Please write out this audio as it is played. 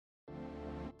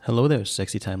Hello there,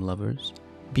 SexyTime lovers.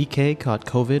 BK caught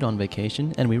COVID on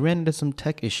vacation and we ran into some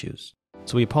tech issues,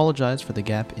 so we apologize for the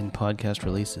gap in podcast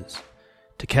releases.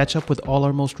 To catch up with all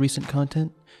our most recent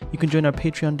content, you can join our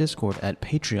Patreon Discord at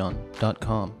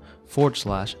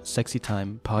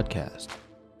patreon.com/SexyTimePodcast.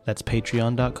 That's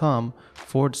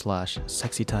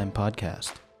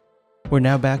patreon.com/SexyTimePodcast. We're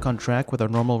now back on track with our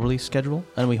normal release schedule,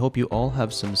 and we hope you all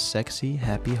have some sexy,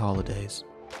 happy holidays.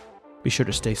 Be sure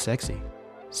to stay sexy,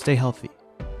 stay healthy,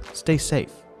 stay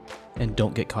safe, and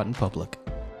don't get caught in public.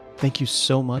 Thank you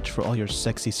so much for all your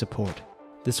sexy support.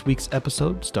 This week's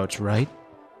episode starts right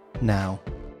now.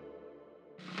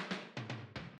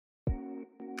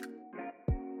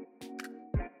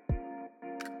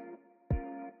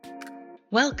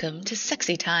 Welcome to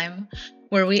SexyTime,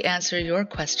 where we answer your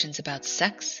questions about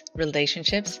sex,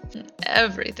 relationships, and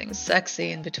everything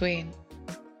sexy in between.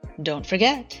 Don't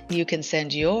forget, you can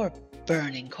send your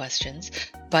burning questions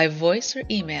by voice or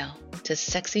email to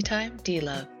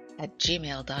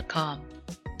sexytimedlove@gmail.com.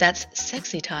 That's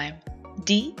sexytime,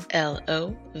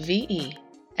 DLOVE,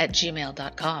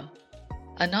 @gmail.com.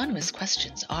 Anonymous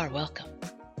questions are welcome.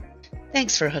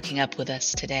 Thanks for hooking up with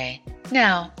us today.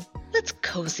 Now, let's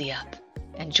cozy up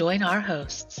and join our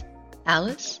hosts,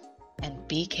 Alice and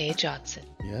BK Johnson.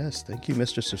 Yes, thank you,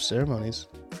 Mistress of Ceremonies.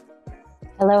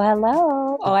 Hello,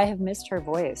 hello. Oh, I have missed her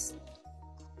voice.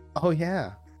 Oh,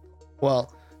 yeah.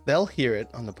 Well, they'll hear it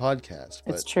on the podcast.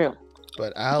 It's true.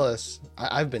 But Alice,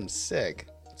 I've been sick,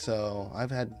 so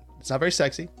it's not very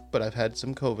sexy, but I've had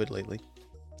some COVID lately.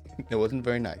 It wasn't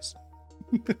very nice.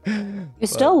 You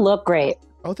still look great.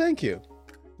 Oh, thank you.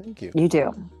 Thank you. You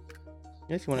do.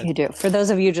 If you want to. You do. For those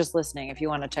of you just listening, if you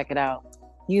want to check it out,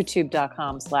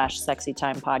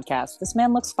 youtube.com/SexyTimePodcast. This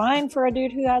man looks fine for a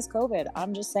dude who has COVID.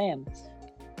 I'm just saying.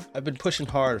 I've been pushing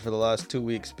hard for the last 2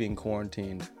 weeks being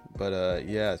quarantined. But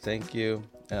yeah, thank you,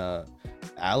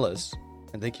 Alice.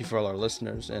 And thank you for all our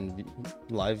listeners and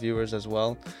live viewers as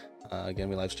well. Again,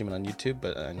 we live stream it on YouTube,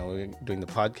 but I know we're doing the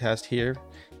podcast here.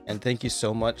 And thank you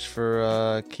so much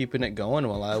for keeping it going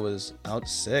while I was out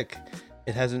sick.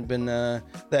 It hasn't been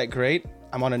that great.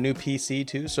 I'm on a new PC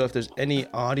too, so if there's any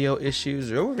audio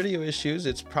issues or video issues,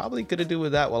 it's probably going to do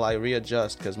with that while I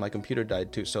readjust because my computer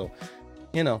died too. So,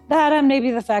 you know. That and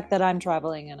maybe the fact that I'm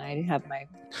traveling and I have my...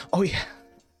 Oh, yeah.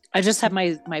 I just have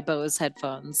my Bose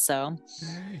headphones, so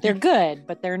they're good,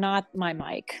 but they're not my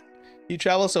mic. You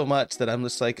travel so much that I'm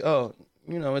just like, oh,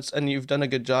 you know, and you've done a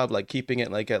good job, like keeping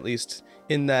it like at least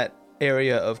in that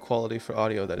area of quality for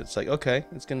audio that it's like, okay,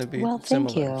 it's going to be similar.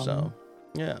 Thank you. So,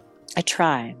 yeah. I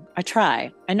try.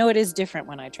 I know it is different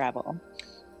when I travel.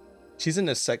 She's in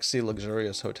a sexy,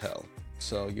 luxurious hotel,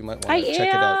 so you might want to check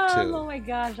it out too. Oh my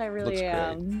gosh, I really Looks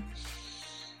am. Great.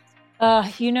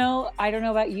 You know, I don't know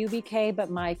about you, BK,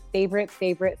 but my favorite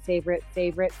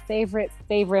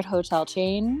hotel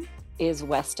chain is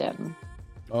Westin.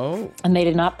 Oh. And they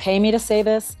did not pay me to say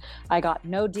this. I got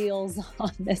no deals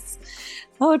on this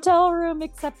hotel room,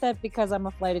 except that because I'm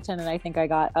a flight attendant, I think I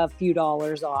got a few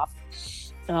dollars off.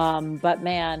 But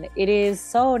man, it is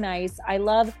so nice.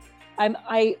 I'm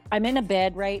in a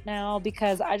bed right now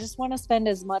because I just want to spend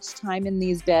as much time in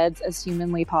these beds as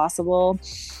humanly possible.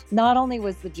 Not only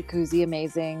was the jacuzzi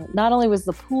amazing, not only was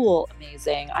the pool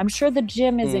amazing, I'm sure the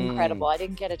gym is incredible. I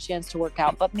didn't get a chance to work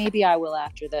out, but maybe I will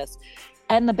after this.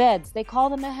 And the beds, they call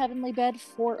them a heavenly bed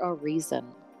for a reason.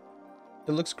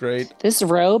 It looks great. This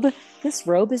robe is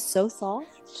so soft.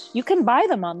 You can buy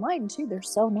them online too. They're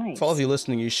so nice. For all of you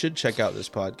listening, you should check out this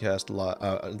podcast,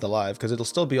 the live, because it'll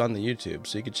still be on the YouTube.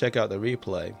 So you can check out the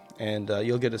replay, and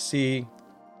you'll get to see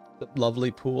the lovely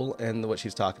pool and what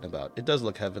she's talking about. It does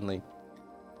look heavenly.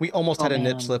 We almost had a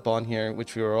nip slip on here,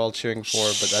 which we were all cheering for,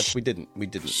 but we didn't.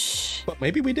 But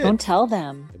maybe we did. Don't tell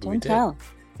them. Maybe Don't tell.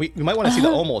 We might want to see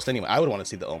the almost anyway. I would want to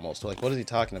see the almost. Like, what is he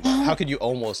talking about? How could you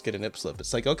almost get a nip slip?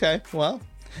 It's like, okay, well,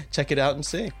 check it out and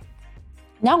see.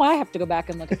 Now I have to go back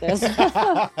and look at this.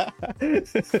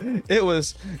 It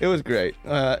was great.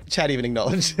 Chad even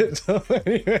acknowledged it. So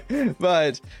anyway,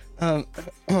 but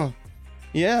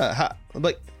yeah,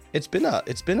 like it's been a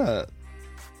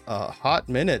hot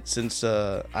minute since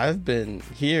I've been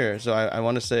here. So I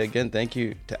want to say again, thank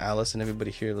you to Alice and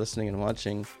everybody here listening and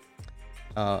watching.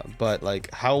 But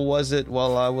like, how was it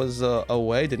while I was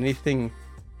away? Did anything,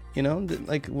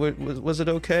 was it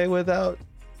okay without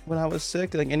when I was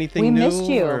sick? Like anything new? We missed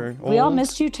you. We all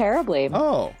missed you terribly.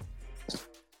 Oh,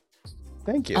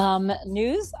 thank you.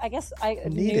 News. I guess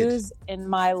news in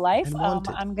my life.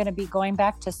 I'm going to be going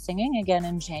back to singing again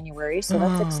in January, so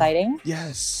that's exciting.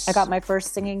 Yes. I got my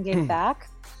first singing gig back.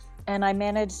 and I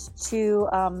managed to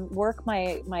work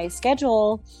my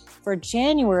schedule for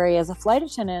January as a flight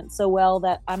attendant so well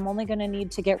that I'm only going to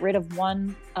need to get rid of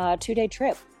one 2-day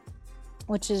trip,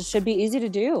 which should be easy to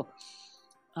do.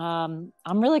 I'm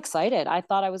really excited. I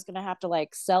thought I was going to have to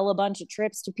like sell a bunch of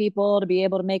trips to people to be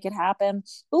able to make it happen.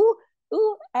 Ooh,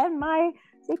 and my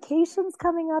vacation's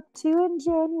coming up too in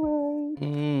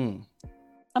January.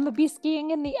 I'm gonna be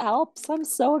skiing in the Alps. I'm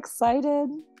so excited.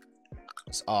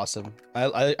 It's awesome.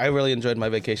 I really enjoyed my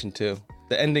vacation too.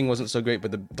 The ending wasn't so great,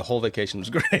 but the whole vacation was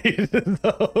great.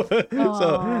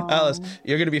 So Alice,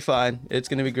 you're gonna be fine. It's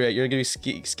gonna be great. You're gonna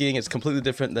be skiing. It's completely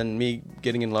different than me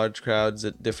getting in large crowds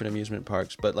at different amusement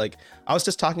parks. But like, I was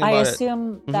just talking about it. I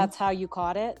assume that's how you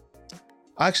caught it.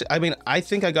 Actually, I mean, I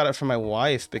think I got it from my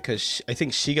wife because I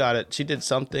think she got it. She did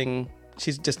something.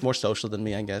 She's just more social than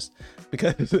me, I guess,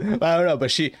 because I don't know.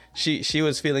 But she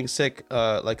was feeling sick,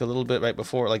 like a little bit right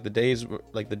before, like the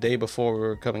day before we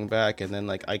were coming back, and then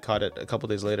like I caught it a couple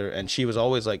days later, and she was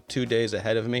always like 2 days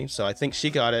ahead of me. So I think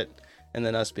she got it, and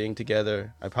then us being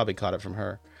together, I probably caught it from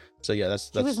her. So yeah,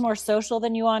 that's. She was more social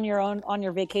than you on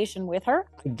your vacation with her.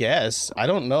 I guess I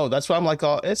don't know. That's why I'm like,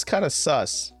 oh, it's kind of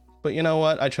sus. But you know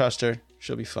what? I trust her.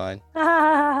 She'll be fine.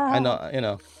 I know. You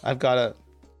know, I've got a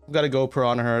GoPro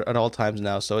on her at all times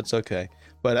now, so it's okay.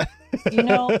 But you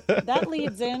know, that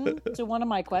leads in to one of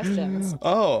my questions.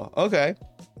 Oh, okay.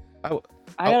 I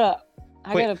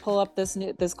gotta pull up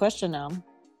this question now.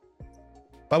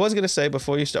 I was gonna say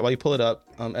before you start, while you pull it up,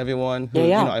 everyone who you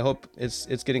know, I hope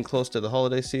it's getting close to the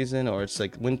holiday season, or it's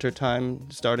like winter time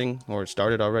starting, or it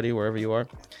started already wherever you are,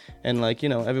 and like, you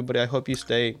know, everybody, I hope you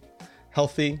stay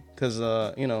healthy, because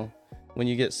you know, when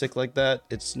you get sick like that,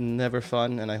 it's never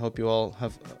fun. And I hope you all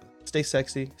have stay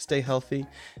sexy, stay healthy.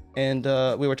 And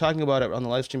we were talking about it on the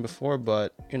live stream before,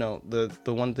 but you know,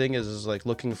 the one thing is like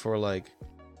looking for like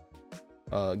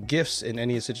gifts in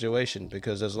any situation,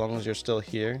 because as long as you're still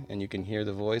here and you can hear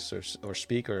the voice or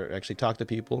speak or actually talk to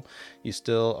people, you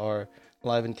still are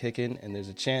alive and kicking, and there's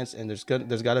a chance, and there's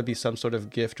got to be some sort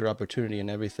of gift or opportunity in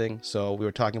everything. So we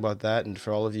were talking about that, and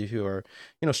for all of you who are,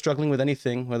 you know, struggling with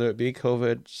anything, whether it be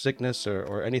COVID, sickness,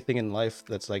 or anything in life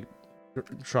that's like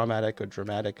traumatic or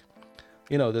dramatic,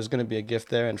 you know, there's going to be a gift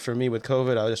there. And for me with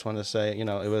COVID, I just want to say, you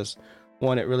know, it was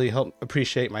one, it really helped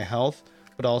appreciate my health,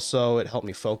 but also it helped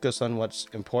me focus on what's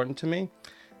important to me.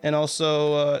 And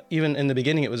also, even in the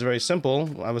beginning, it was very simple.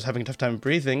 I was having a tough time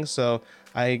breathing, so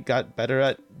I got better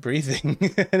at breathing.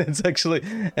 And it's actually,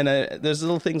 there's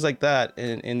little things like that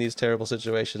in these terrible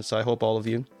situations. So I hope all of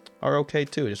you are okay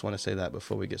too. I just want to say that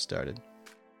before we get started.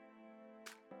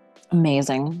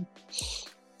 Amazing.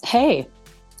 Hey,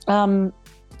 I'm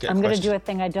going to do a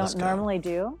thing I don't normally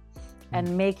do,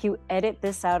 and make you edit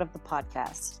this out of the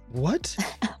podcast. What?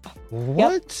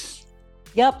 What?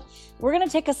 Yep. We're going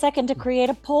to take a second to create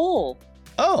a poll.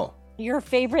 Oh. Your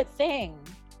favorite thing.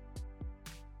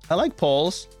 I like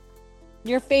polls.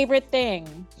 Your favorite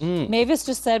thing. Mavis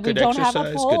just said good we don't exercise, have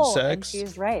a poll. good sex. And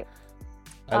she's right.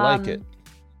 I like it.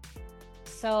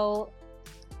 So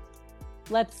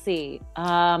let's see.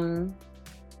 I'm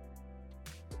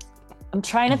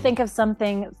trying to think of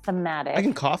something thematic. I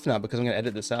can cough now because I'm going to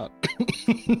edit this out.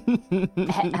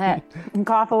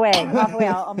 Cough away.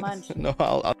 I'll munch. No,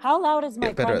 I'll How loud is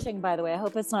my crunching, by the way? I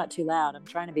hope it's not too loud. I'm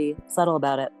trying to be subtle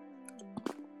about it.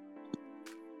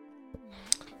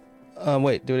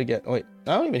 Wait, do it again. Wait,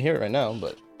 I don't even hear it right now,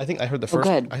 but I think I heard the first.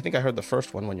 Good. I think I heard the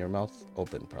first one when your mouth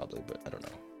opened, probably, but I don't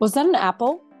know. Was that an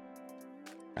apple?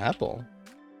 Apple?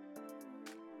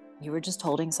 You were just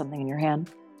holding something in your hand.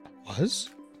 Was?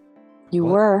 You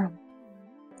were.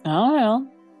 I don't know.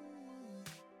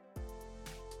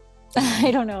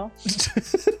 I don't know.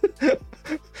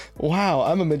 Wow,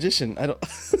 I'm a magician. I don't I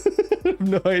have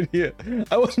no idea.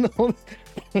 I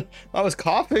was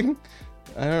coughing.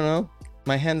 I don't know.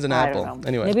 My hand's an apple.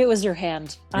 Anyway. Maybe it was your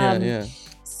hand. Yeah.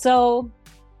 So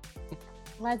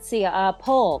let's see.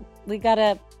 Poll. We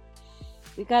gotta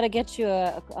get you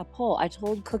a poll. I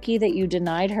told Cookie that you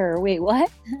denied her. Wait,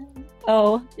 what?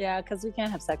 Oh, yeah, because we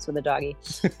can't have sex with a doggy.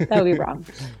 That would be wrong.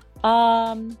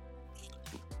 Oh.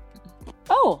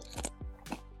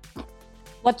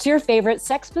 What's your favorite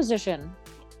sex position?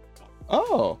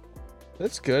 Oh,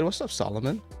 that's good. What's up,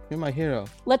 Solomon? You're my hero.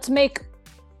 Let's make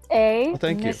a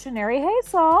missionary. Hey,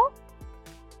 Saul.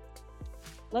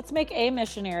 Let's make a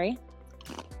missionary.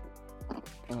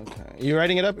 Okay. You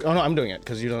writing it up? Oh no, I'm doing it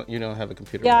because you don't have a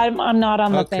computer. Yeah, I'm not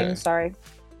on the thing. Sorry.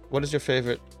 What is your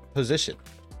favorite position?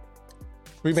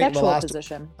 Sexual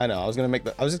position. I know. I was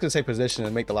just gonna say position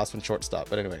and make the last one short stop.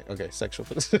 But anyway, okay. Sexual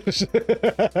position.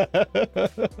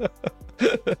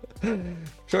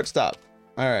 Short stop.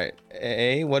 All right.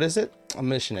 A, what is it? A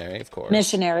missionary, of course.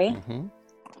 Missionary. Mm-hmm.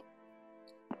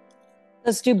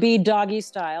 Let's do B, doggy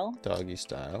style. Doggy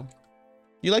style.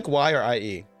 You like Y or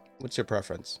IE? What's your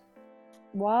preference?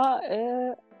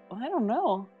 Well, I don't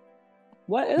know.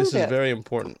 What is This it? is very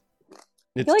important.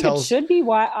 I feel like it should be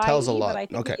Y, tells a IE, lot. but I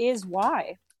think Okay. it is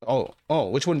Y. Oh,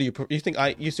 which one do you think?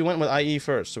 You went with IE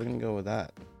first, so we're gonna go with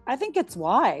that. I think it's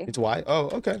Y. It's Y. Oh,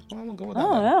 okay. Well, we'll go with that. I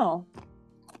don't know.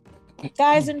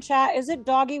 Guys in chat, is it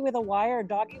doggy with a Y or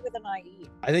doggy with an IE?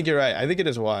 I think you're right. I think it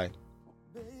is Y.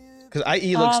 Because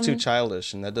IE looks too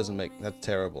childish, and that's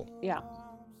terrible. Yeah.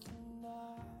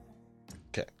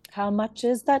 Okay. How much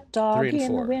is that doggy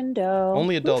in the window?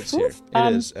 Only adults here.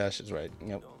 It is. Ash is right.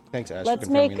 Yep. Thanks, Ash. Let's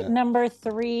make number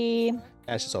 3.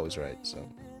 Ash is always right. So,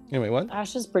 anyway, what?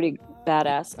 Ash is pretty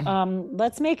badass.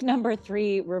 Let's make number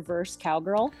 3 reverse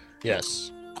cowgirl.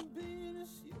 Yes.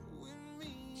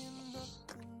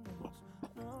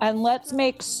 And let's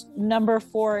make number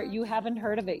 4. You haven't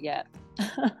heard of it yet.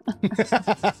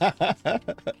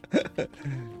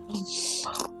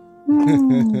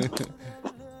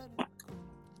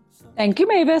 Thank you,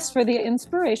 Mavis, for the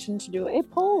inspiration to do a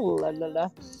poll. La, la, la.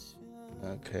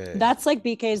 Okay. That's like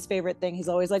BK's favorite thing. He's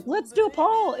always like, let's do a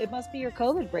poll. It must be your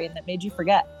COVID brain that made you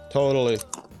forget. Totally.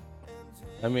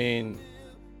 I mean,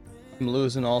 I'm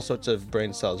losing all sorts of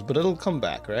brain cells, but it'll come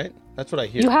back, right? That's what I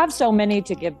hear. You have so many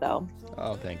to give, though.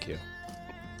 Oh, thank you.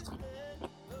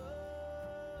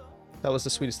 That was the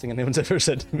sweetest thing anyone's ever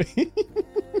said to me.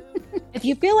 If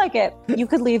you feel like it, you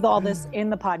could leave all this in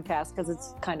the podcast because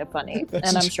it's kind of funny. That's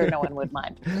and I'm true. sure no one would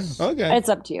mind. Okay. It's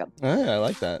up to you. I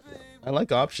like that. I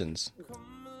like options.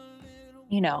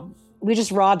 You know, we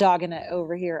just raw dogging it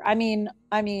over here. I mean.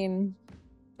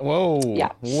 Whoa.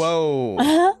 Yeah.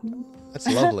 Whoa. That's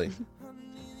lovely.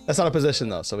 That's not a position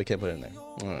though, so we can't put it in there.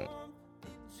 All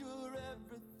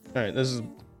right. This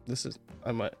is.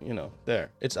 I might.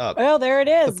 There. It's up. Oh, there it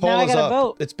is. The poll Now I is gotta up.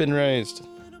 vote. It's been raised.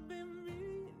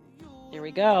 Here we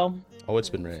go. Oh, it's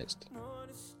been raised.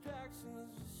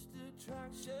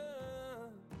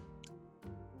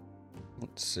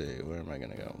 Let's see. Where am I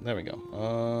gonna go? There we go.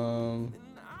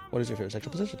 What is your favorite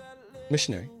sexual position?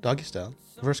 Missionary, doggy style,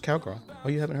 reverse cowgirl. Oh,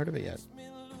 you haven't heard of it yet.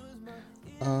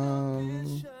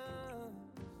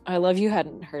 I love you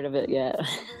hadn't heard of it yet.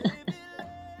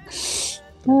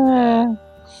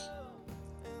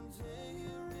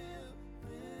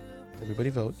 Everybody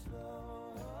vote.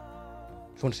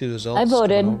 If you want to see the results, I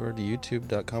voted. Come on over to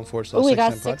youtube.com/SexyTime Oh, we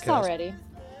got podcast. 6 already.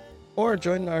 Or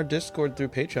join our Discord through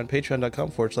Patreon,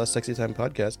 patreon.com/SexyTime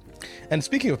podcast. And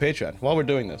speaking of Patreon, while we're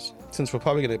doing this, since we're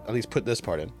probably going to at least put this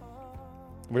part in,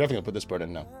 we're definitely going to put this part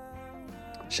in now.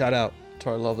 Shout out to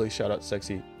our lovely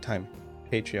Sexy Time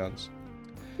Patreons.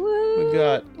 Woo! We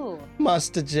got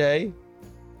Master J.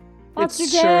 Master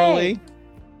It's J. Shirley.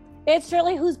 It's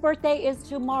Shirley, whose birthday is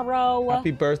tomorrow. Happy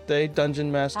birthday,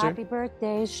 Dungeon Master. Happy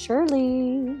birthday,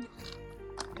 Shirley.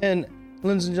 And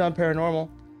Lindsay John Paranormal.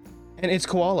 And it's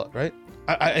Koala, right?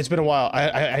 It's been a while.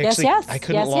 I Yes, actually yes. I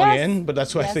couldn't Yes, log yes. in, but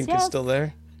that's why I Yes, think yes. it's still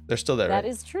there. They're still there, right? That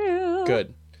is true.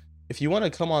 Good. If you want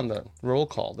to come on the roll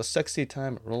call, the Sexy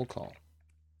Time roll call,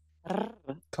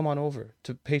 come on over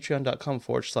to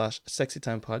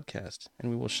patreon.com/SexyTime podcast,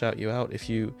 and we will shout you out if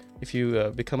you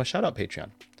become a shout out Patreon.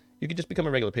 You can just become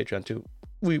a regular Patreon too.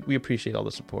 We appreciate all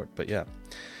the support, but yeah,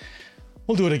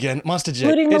 we'll do it again. Monster J,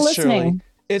 Including the it's listening. Shirley,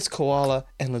 it's Koala,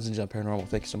 and Lindsay John Paranormal.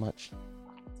 Thank you so much.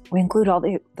 We include all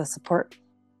the support,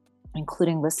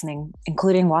 including listening,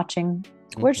 including watching.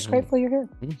 We're just grateful you're here.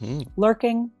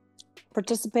 Lurking,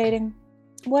 participating,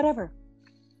 whatever.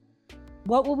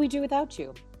 What will we do without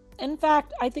you? In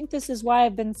fact, I think this is why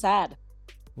I've been sad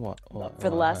What for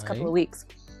the last couple of weeks.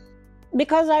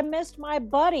 Because I missed my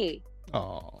buddy.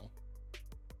 Oh.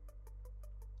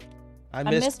 I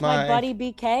missed my buddy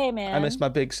BK, man. I missed my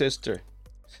big sister.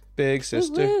 Big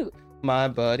sister. Woo-woo. My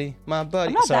buddy. I'm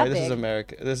not Sorry, that this is big.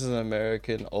 American. This is an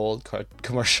American old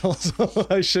commercial, so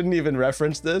I shouldn't even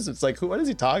reference this. It's like, what is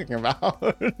he talking about?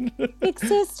 Big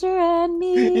sister and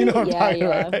me. You know what I'm talking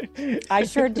yeah. about, right? I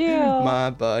sure do. My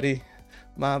buddy.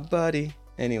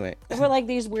 Anyway. They were like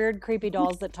these weird, creepy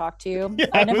dolls that talk to you. Yeah,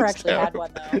 I never it was actually had terrible.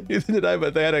 one, though. Neither did I,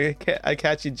 but they had a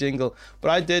catchy jingle.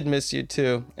 But I did miss you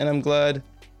too, and I'm glad.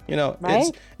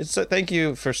 Right? It's thank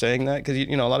you for saying that, because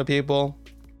a lot of people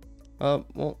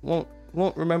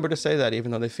won't remember to say that,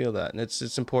 even though they feel that, and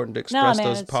it's important to express man,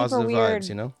 those it's super positive weird.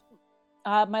 vibes.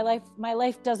 My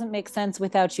life doesn't make sense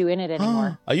without you in it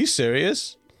anymore. Are you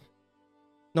serious?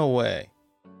 No way.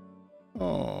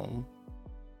 Oh,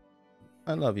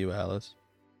 I love you, Alice.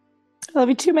 I love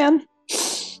you too, man.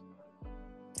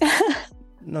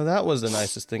 No, that was the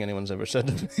nicest thing anyone's ever said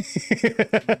to me.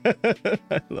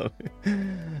 I love you.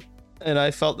 And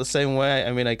I felt the same way.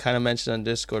 I mean, I kind of mentioned on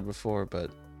Discord before,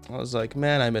 but I was like,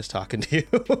 man, I miss talking to you.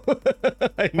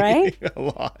 I need you a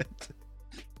lot.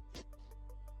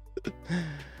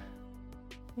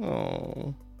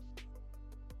 Oh.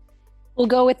 We'll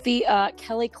go with the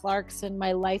Kelly Clarkson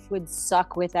 "My Life Would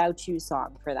Suck Without You"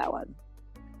 song for that one.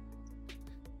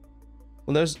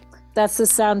 Well, that's the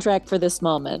soundtrack for this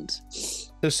moment.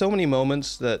 There's so many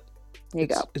moments that there you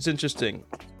go. It's interesting.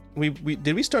 We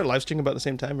did we start live streaming about the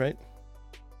same time, right?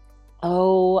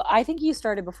 Oh, I think you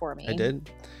started before me. I did,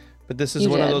 but this is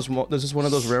one of those. This is one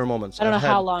of those rare moments. I don't know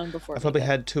how long before. I've probably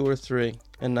had 2 or 3,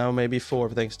 and now maybe 4,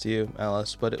 thanks to you,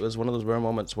 Alice. But it was one of those rare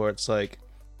moments where it's like,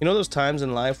 you know, those times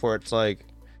in life where it's like,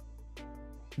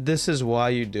 this is why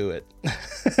you do it. You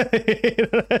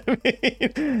know what I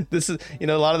mean? This is, you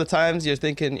know, a lot of the times you're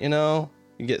thinking, you know,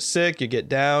 you get sick, you get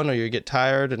down, or you get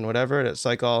tired and whatever, and it's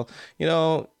like all, you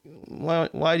know,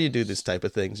 why do you do this type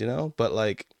of things, you know? But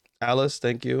like, Alice,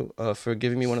 thank you for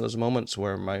giving me one of those moments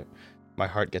where my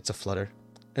heart gets a flutter,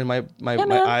 and my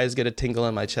eyes get a tingle,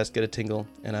 and my chest get a tingle,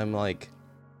 and I'm like,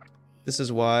 this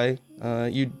is why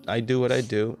I do what I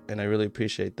do, and I really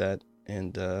appreciate that.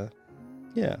 And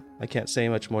yeah, I can't say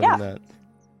much more than that.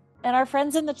 And our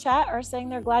friends in the chat are saying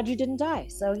they're glad you didn't die.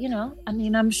 So, you know, I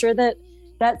mean, I'm sure that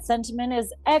sentiment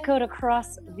is echoed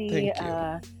across the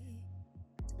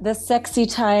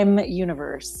SexyTime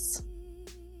universe.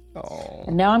 Oh.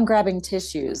 And now I'm grabbing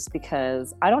tissues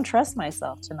because I don't trust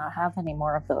myself to not have any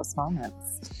more of those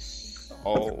moments.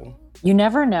 Oh. You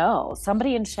never know.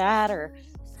 Somebody in chat or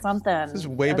something. This is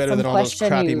way better than all those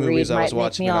crappy movies I was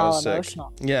watching when I was sick.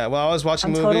 Emotional. Yeah, well, I was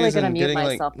watching movies totally and getting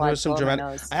like, there was some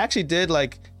dramatic. I actually did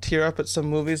like tear up at some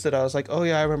movies that I was like, oh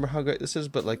yeah, I remember how great this is,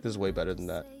 but like this is way better than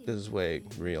that. This is way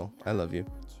real. I love you.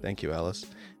 Thank you, Alice.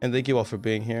 And thank you all for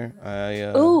being here.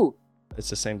 Ooh. It's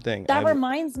the same thing. That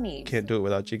reminds me. Can't do it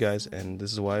without you guys, and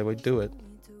this is why we do it.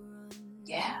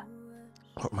 Yeah.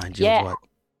 What remind you of what?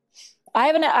 I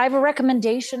have a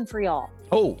recommendation for y'all.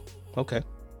 Oh, okay.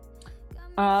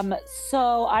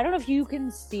 So I don't know if you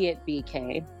can see it,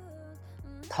 BK.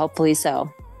 Hopefully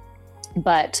so.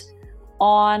 But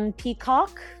on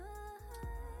Peacock,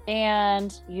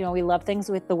 and you know we love things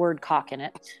with the word cock in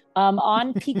it.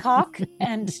 On Peacock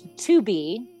and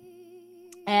Tubi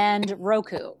and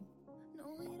Roku,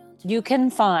 you can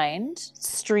find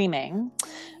streaming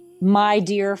my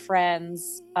dear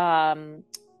friend's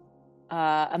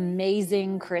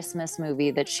amazing Christmas movie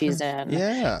that she's in.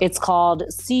 Yeah. It's called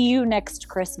See You Next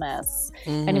Christmas.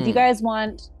 Mm-hmm. And if you guys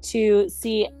want to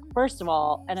see, first of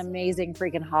all, an amazing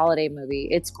freaking holiday movie,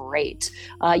 it's great.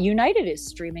 United is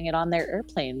streaming it on their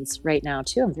airplanes right now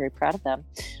too. I'm very proud of them.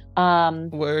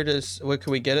 Where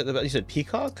can we get it? You said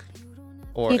Peacock?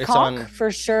 Or Peacock, it's on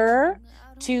for sure.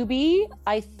 Tubi,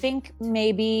 I think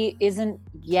maybe isn't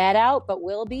yet out, but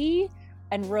will be.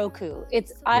 And Roku.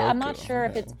 I'm not sure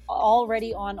if it's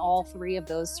already on all 3 of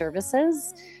those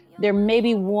services. There may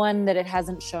be one that it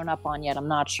hasn't shown up on yet. I'm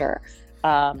not sure.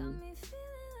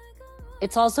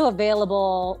 It's also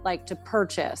available like to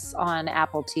purchase on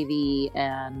Apple TV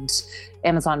and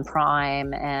Amazon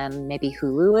Prime and maybe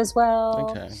Hulu as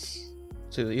well. Okay.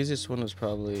 So the easiest one is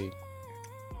probably,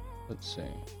 let's see.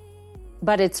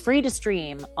 But it's free to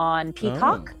stream on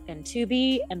Peacock and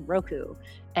Tubi and Roku.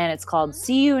 And it's called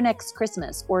See You Next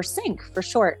Christmas, or Sync for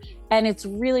short. And it's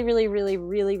really, really, really,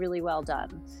 really, really well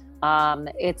done.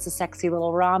 It's a sexy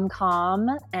little rom-com,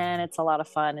 and it's a lot of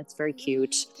fun. It's very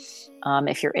cute.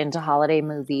 If you're into holiday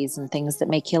movies and things that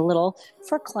make you a little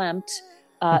verklempt,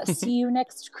 See You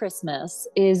Next Christmas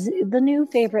is the new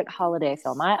favorite holiday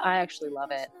film. I actually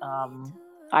love it.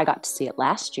 I got to see it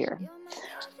last year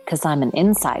because I'm an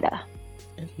insider.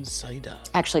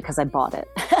 Actually, because I bought it.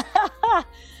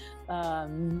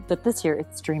 But this year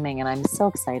it's streaming and I'm so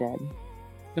excited. I'm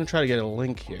gonna try to get a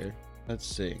link here. Let's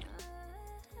see.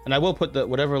 And I will put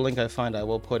whatever link I find, I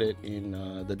will put it in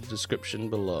the description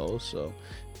below. So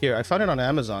here, I found it on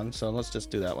Amazon, so let's just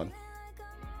do that one.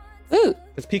 Ooh.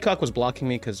 Because Peacock was blocking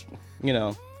me because, you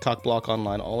know, cock block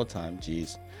online all the time.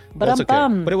 Jeez. But that's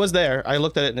okay. But it was there. I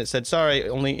looked at it and it said, sorry,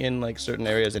 only in like certain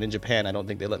areas, and in Japan I don't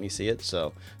think they let me see it.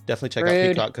 So definitely check out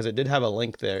Peacock, because it did have a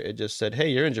link there. It just said, hey,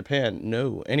 you're in Japan.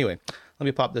 No. Anyway, let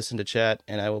me pop this into chat,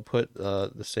 and I will put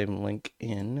the same link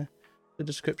in the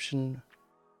description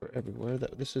for everywhere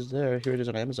that this is there. Here it is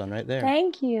on Amazon right there.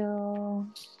 Thank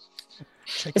you.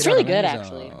 It's really good,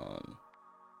 actually.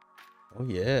 Oh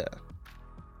yeah.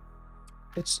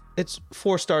 It's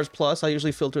 4 stars plus. I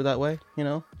usually filter that way, you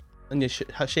know. And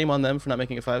shame on them for not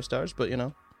making it 5 stars, but you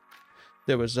know,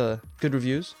 there was good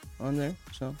reviews on there,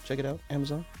 so check it out,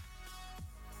 Amazon.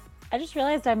 I just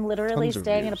realized I'm literally Tons of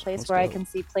staying in a views. place Let's where I go. can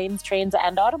see planes, trains,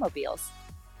 and automobiles.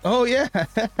 Oh yeah.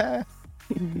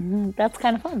 That's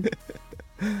kind of fun.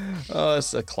 Oh,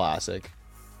 it's a classic.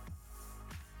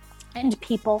 And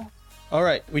people. All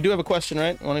right, we do have a question,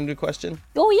 right? Want to do a question?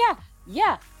 Oh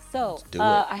yeah. So Let's do it.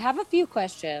 I have a few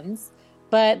questions,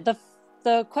 but the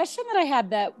question that I had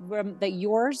that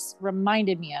yours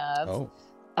reminded me of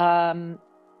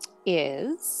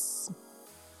is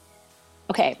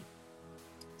okay.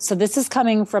 So this is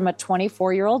coming from a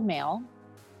 24-year-old male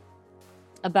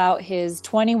about his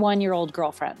 21-year-old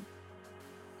girlfriend.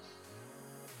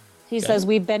 He says,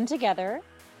 we've been together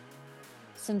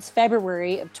since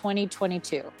February of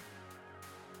 2022.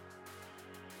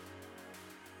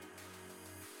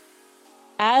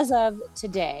 As of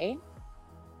today,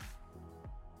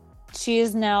 she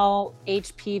is now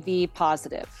HPV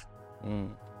positive.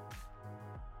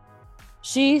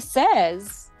 She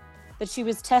says that she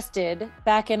was tested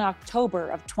back in October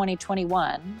of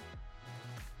 2021.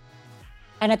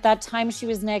 And at that time, she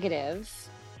was negative.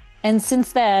 And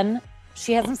since then,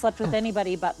 she hasn't slept with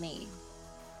anybody but me.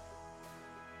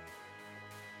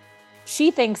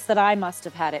 She thinks that I must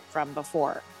have had it from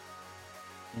before.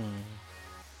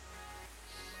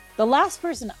 The last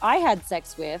person I had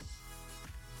sex with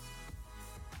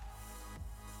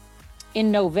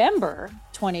in November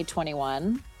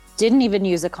 2021, didn't even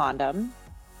use a condom,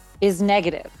 is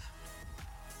negative.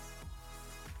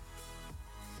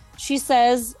 She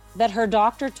says that her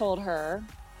doctor told her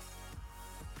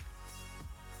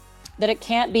that it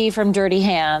can't be from dirty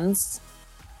hands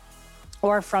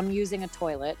or from using a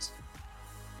toilet.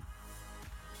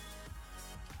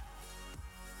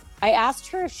 I asked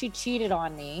her if she cheated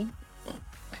on me,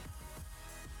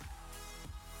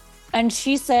 and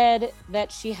she said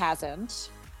that she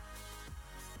hasn't.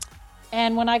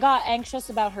 And when I got anxious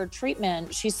about her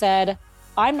treatment, she said,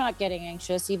 I'm not getting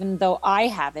anxious, even though I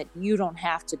have it. You don't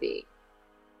have to be.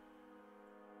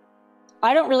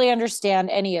 I don't really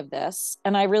understand any of this,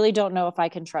 and I really don't know if I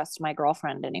can trust my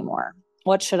girlfriend anymore.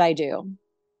 What should I do?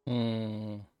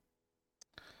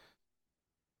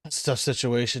 That's a tough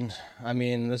situation. I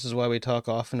mean, this is why we talk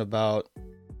often about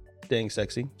staying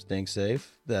sexy, staying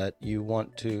safe, that you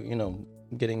want to,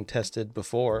 getting tested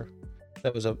before.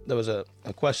 There was a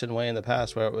question way in the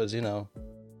past where it was,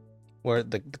 where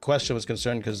the question was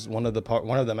concerned because one of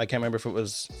them, I can't remember if it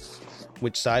was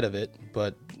which side of it,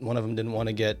 but one of them didn't want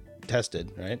to get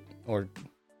tested, right?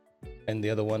 And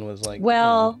the other one was like,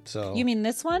 so you mean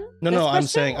this one? No, I'm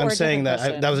saying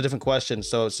that was a different question.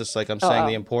 So it's just like I'm saying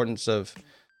the importance of.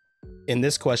 In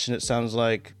this question, it sounds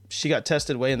like she got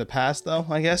tested way in the past, though,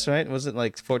 I guess, right? Was it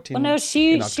like 14? Well, no,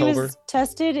 she was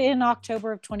tested in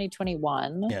October of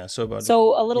 2021. Yeah, so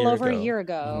a little over a year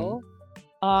ago.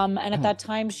 Mm-hmm. And at that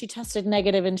time, she tested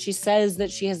negative, and she says that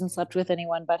she hasn't slept with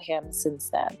anyone but him since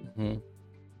then. Mm-hmm.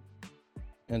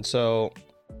 And so,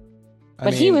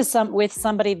 he was with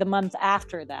somebody the month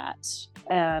after that,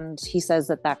 and he says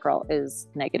that girl is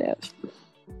negative.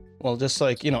 Well, just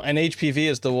like, and HPV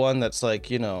is the one that's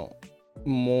like,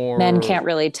 more... Men can't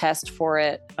really test for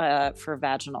it for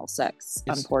vaginal sex,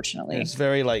 unfortunately. It's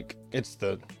very like, it's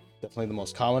definitely the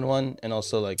most common one, and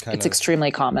also like it's extremely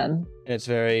common. And it's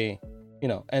very,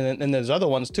 and then there's other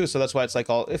ones too. So that's why it's like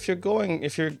if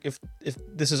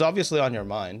this is obviously on your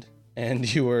mind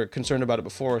and you were concerned about it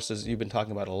before, so you've been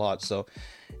talking about it a lot. So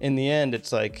in the end,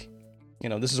 it's like,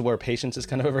 this is where patience is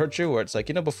kind of a virtue, where it's like,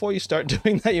 before you start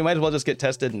doing that, you might as well just get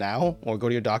tested now or go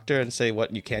to your doctor and say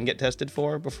what you can get tested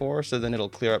for before. So then it'll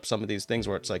clear up some of these things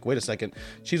where it's like, wait a second,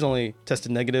 she's only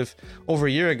tested negative over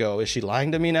a year ago. Is she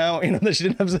lying to me now? That she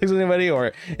didn't have sex with anybody,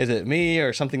 or is it me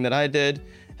or something that I did?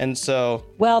 And so,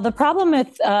 well, the problem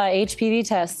with HPV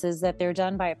tests is that they're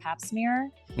done by a pap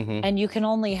smear, and you can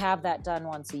only have that done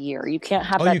once a year. You can't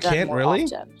have that done more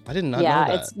often. I did not know that.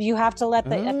 Yeah, you have to let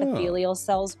the epithelial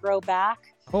cells grow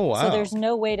back. Oh, wow. So there's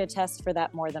no way to test for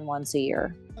that more than once a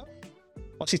year.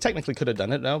 Well, she technically could have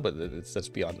done it now, but that's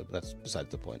besides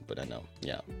the point. But I know,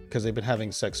 yeah, because they've been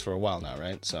having sex for a while now,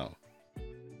 right? So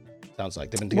sounds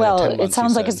like they've been together 10 months, it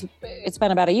sounds like it's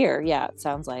been about a year. Yeah, it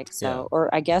sounds like so, yeah.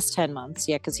 Or I guess 10 months.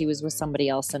 Yeah, because he was with somebody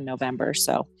else in November.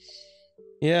 So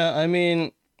yeah, I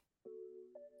mean,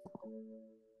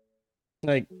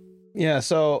 like, yeah.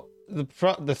 So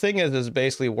the thing is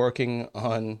basically working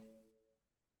on.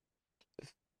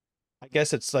 I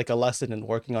guess it's like a lesson in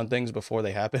working on things before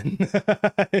they happen.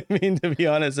 I mean, to be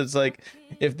honest, it's like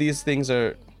if these things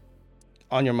are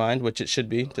on your mind, which it should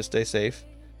be to stay safe,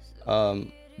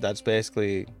 that's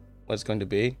basically what it's going to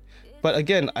be. But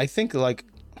again, I think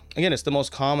it's the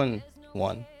most common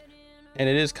one. And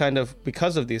it is kind of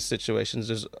because of these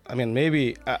situations.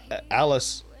 Maybe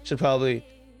Alice should probably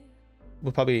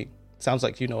would probably, sounds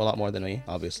like you know a lot more than me,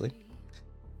 obviously.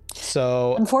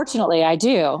 So unfortunately, I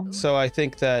do. So I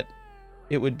think that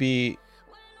it would be,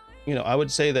 I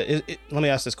would say that let me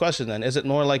ask this question then. Is it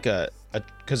more like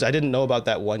because I didn't know about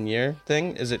that 1 year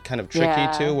thing. Is it kind of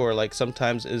tricky too? Or like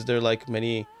sometimes is there like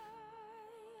many,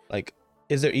 like,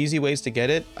 is there easy ways to get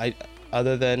it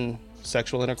other than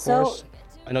sexual intercourse?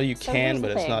 I know you can,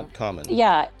 but it's not common.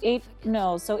 Yeah.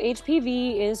 So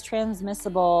HPV is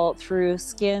transmissible through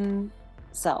skin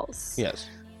cells. Yes.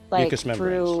 Like Mucous membranes.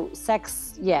 through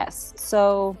sex. Yes.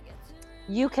 So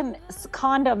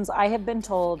condoms, I have been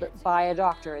told by a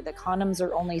doctor that condoms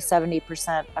are only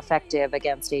 70% effective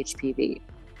against HPV.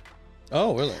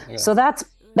 Oh, really? Okay. So that's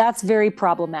very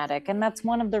problematic. And that's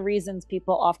one of the reasons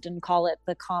people often call it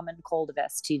the common cold of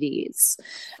STDs.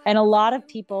 And a lot of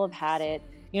people have had it.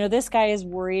 This guy is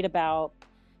worried about,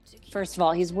 first of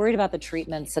all, he's worried about the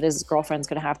treatments that his girlfriend's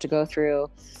going to have to go through.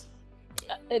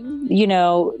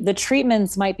 The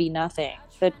treatments might be nothing.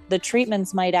 The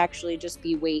treatments might actually just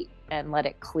be wait and let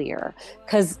it clear.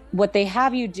 Because what they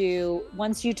have you do,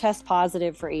 once you test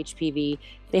positive for HPV,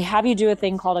 they have you do a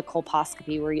thing called a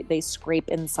colposcopy where they scrape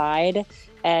inside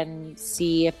and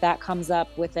see if that comes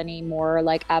up with any more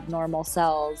like abnormal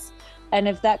cells. And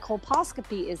if that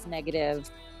colposcopy is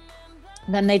negative,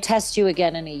 then they test you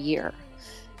again in a year.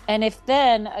 And if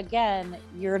then, again,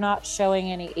 you're not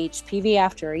showing any HPV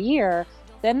after a year,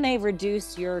 then they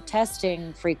reduce your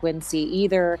testing frequency,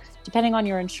 either depending on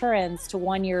your insurance, to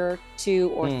 1 year,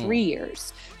 2 or 3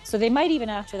 years. So they might even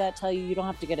after that tell you don't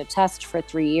have to get a test for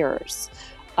 3 years.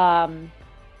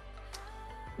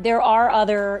 There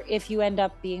are if you end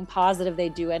up being positive, they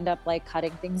do end up like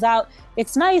cutting things out.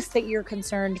 It's nice that you're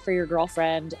concerned for your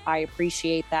girlfriend. I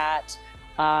appreciate that.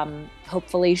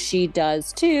 Hopefully she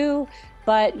does too.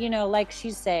 But, like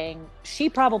she's saying, she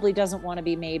probably doesn't want to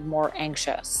be made more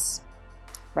anxious.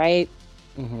 Right?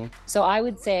 Mm-hmm. So I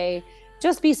would say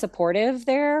just be supportive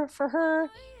there for her.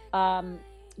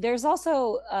 There's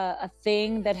also a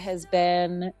thing that has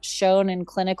been shown in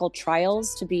clinical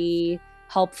trials to be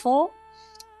helpful,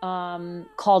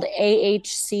 called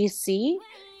AHCC.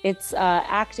 It's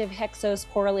active hexose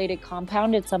correlated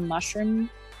compound. It's a mushroom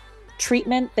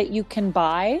treatment that you can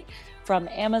buy from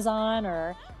Amazon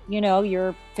or,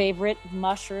 your favorite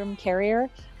mushroom carrier.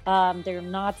 They're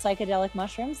not psychedelic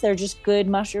mushrooms. They're just good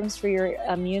mushrooms for your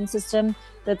immune system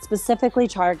that specifically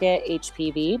target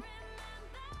HPV.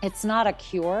 It's not a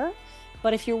cure,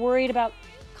 but if you're worried about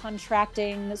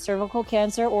contracting cervical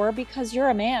cancer, or because you're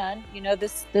a man,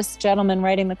 this gentleman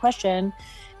writing the question,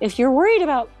 if you're worried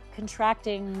about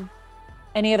contracting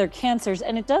any other cancers,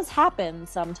 and it does happen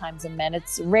sometimes in men,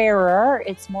 it's rarer.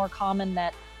 It's more common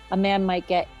that a man might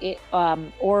get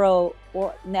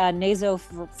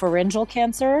nasopharyngeal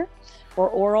cancer or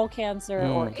oral cancer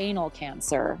or anal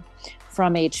cancer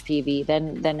from HPV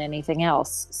than anything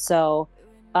else. So,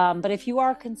 but if you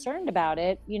are concerned about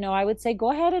it, I would say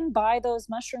go ahead and buy those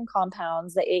mushroom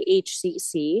compounds, the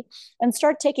AHCC, and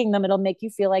start taking them. It'll make you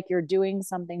feel like you're doing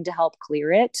something to help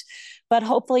clear it. But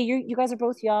hopefully you guys are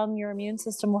both young. Your immune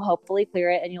system will hopefully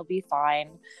clear it and you'll be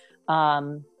fine.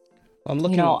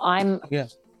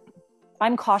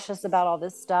 I'm cautious about all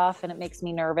this stuff, and it makes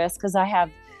me nervous because I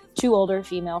have 2 older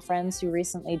female friends who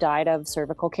recently died of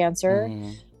cervical cancer.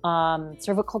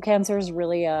 Cervical cancer is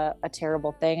really a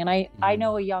terrible thing. And I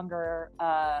know a younger,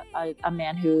 a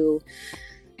man who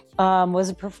was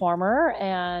a performer,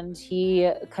 and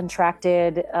he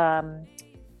contracted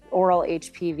oral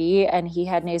HPV, and he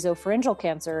had nasopharyngeal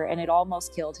cancer, and it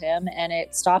almost killed him, and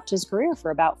it stopped his career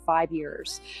for about 5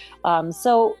 years.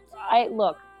 So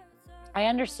I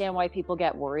understand why people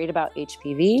get worried about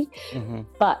HPV,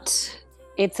 but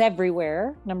it's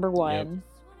everywhere, number one. Yep.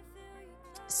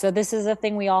 So this is a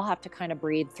thing we all have to kind of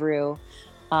breathe through.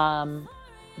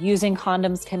 Using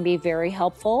condoms can be very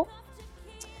helpful.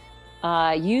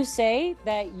 You say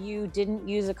that you didn't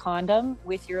use a condom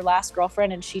with your last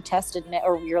girlfriend and she tested,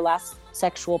 or your last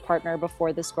sexual partner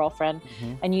before this girlfriend,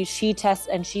 and she tests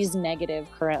and she's negative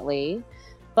currently,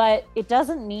 but it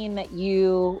doesn't mean that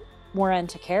you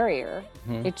weren't a carrier.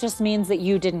 It just means that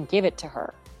you didn't give it to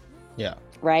her. Yeah.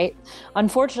 Right?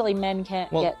 Unfortunately, men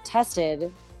can't get tested.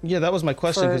 Yeah, that was my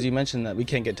question, because you mentioned that we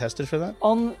can't get tested for that?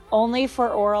 Only for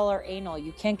oral or anal.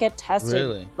 You can't get tested.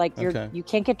 Really? Like you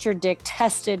can't get your dick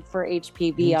tested for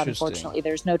HPV, unfortunately.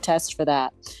 There's no test for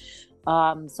that.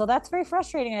 So that's very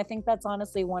frustrating. I think that's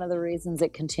honestly one of the reasons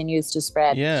it continues to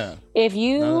spread. Yeah. If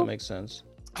you that makes sense.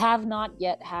 Have not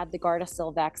yet had the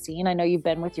Gardasil vaccine, I know you've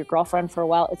been with your girlfriend for a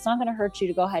while, it's not going to hurt you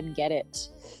to go ahead and get it.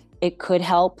 It could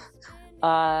help.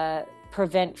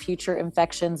 prevent future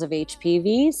infections of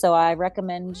HPV. So I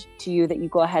recommend to you that you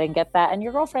go ahead and get that, and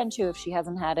your girlfriend too, if she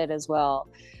hasn't had it as well.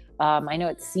 I know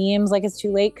it seems like it's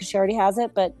too late because she already has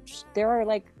it, but there are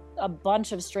like a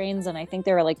bunch of strains, and I think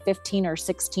there are like 15 or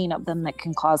 16 of them that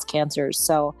can cause cancers.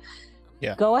 So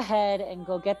go ahead and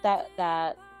go get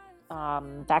that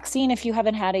vaccine if you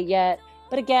haven't had it yet.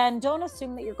 But again, don't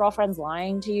assume that your girlfriend's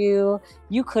lying to you.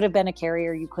 You could have been a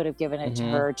carrier. You could have given it to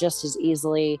her just as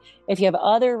easily. If you have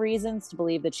other reasons to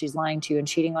believe that she's lying to you and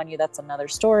cheating on you, that's another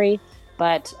story.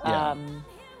 But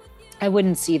I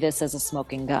wouldn't see this as a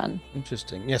smoking gun.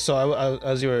 Interesting. Yeah. So I,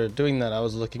 as you were doing that, I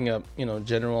was looking up,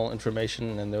 general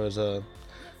information, and there was a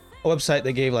website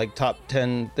that gave like top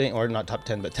 10 thing, or not top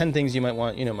 10, but 10 things you might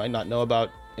might not know about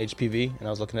HPV. And I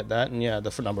was looking at that, and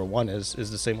the number one is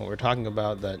the same what we're talking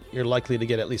about, that you're likely to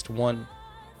get at least one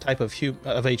type of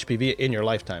HPV in your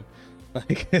lifetime.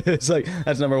 Like it's like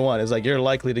that's number one. It's like you're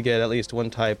likely to get at least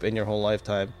one type in your whole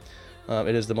lifetime.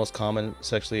 It is the most common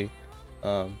sexually.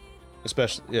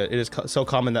 Especially, it is so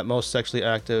common that most sexually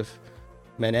active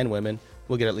men and women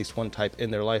will get at least one type in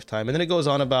their lifetime. And then it goes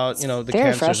on about, the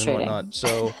cancers and whatnot.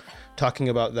 So talking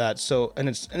about that. So, and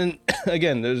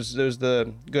again, there's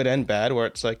the good and bad, where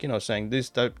it's like, saying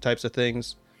these types of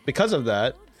things because of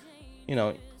that,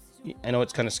 I know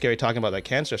it's kind of scary talking about that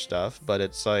cancer stuff, but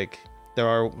it's like, there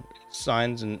are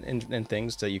signs and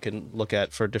things that you can look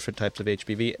at for different types of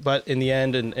HPV. But in the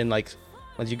end, and like,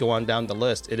 as you go on down the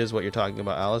list, it is what you're talking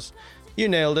about, Alice. You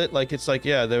nailed it. Like, it's like,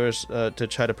 there's to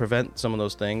try to prevent some of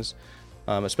those things,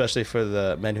 especially for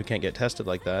the men who can't get tested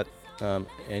like that, and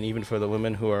even for the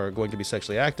women who are going to be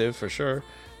sexually active, for sure.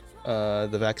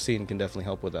 The vaccine can definitely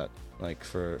help with that, like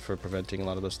for preventing a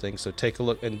lot of those things. So take a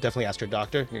look and definitely ask your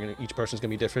doctor. Each person's gonna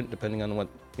be different depending on what,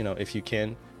 if you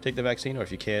can take the vaccine, or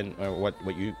if you can, or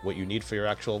what you need for your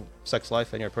actual sex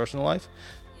life and your personal life.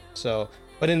 So,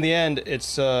 but in the end,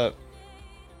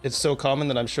 it's so common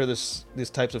that I'm sure these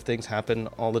types of things happen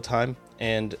all the time,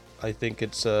 and I think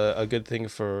it's a good thing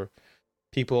for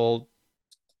people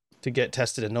to get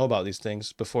tested and know about these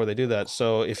things before they do that.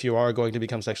 So if you are going to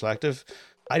become sexually active,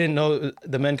 I didn't know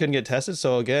the men couldn't get tested.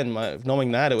 So again,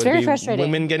 knowing that, it would be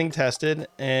women getting tested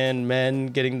and men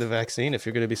getting the vaccine if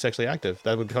you're going to be sexually active.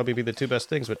 That would probably be the two best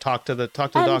things. But talk to the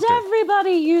doctor. And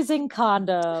everybody using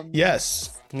condoms.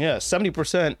 Yes. Yeah,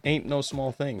 70% ain't no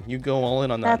small thing. You go all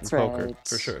in on that. That's in poker, right.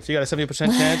 For sure. If you got a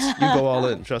 70% chance, you go all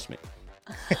in. Trust me.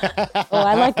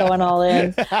 I like going all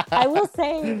in. I will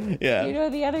say,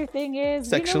 the other thing is,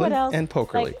 sexually what else? And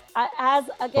pokerly.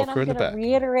 I'm going to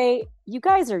reiterate, you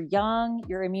guys are young.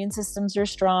 Your immune systems are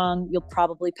strong. You'll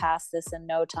probably pass this in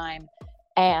no time.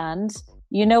 And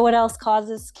you know what else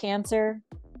causes cancer?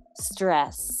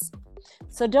 Stress.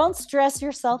 So don't stress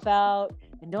yourself out.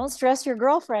 And don't stress your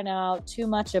girlfriend out too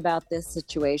much about this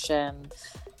situation.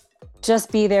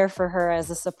 Just be there for her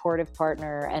as a supportive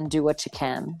partner and do what you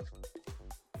can.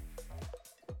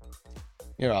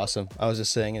 You're awesome. I was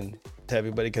just saying to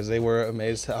everybody, because they were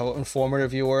amazed how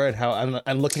informative you were, and how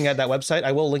I'm looking at that website.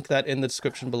 I will link that in the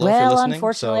description below if you're listening. Well,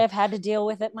 unfortunately, I've had to deal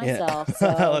with it myself. Yeah.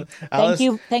 So Alice,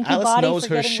 thank you, Alice body, knows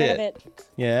for her getting shit. rid of it.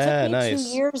 Yeah, it took me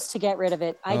nice. 2 years to get rid of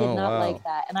it. I did not like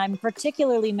that. And I'm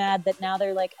particularly mad that now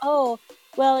they're like, oh,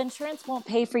 well, insurance won't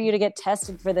pay for you to get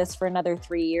tested for this for another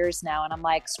 3 years now. And I'm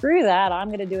like, screw that. I'm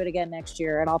going to do it again next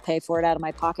year, and I'll pay for it out of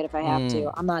my pocket if I have to.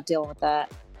 I'm not dealing with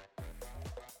that.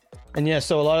 And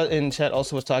so a lot in chat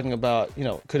also was talking about,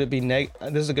 could it be this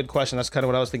is a good question. That's kind of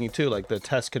what I was thinking too. Like the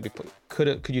test could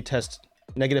you test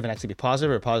negative and actually be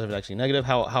positive, or positive and actually negative?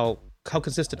 How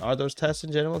consistent are those tests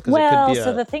in general? Well, it could be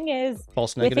so the thing is,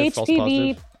 false negative, with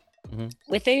HPV, false positive.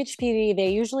 With HPV, they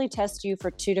usually test you for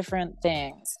two different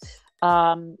things.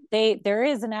 There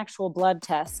is an actual blood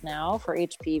test now for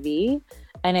HPV,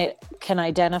 and it can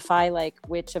identify like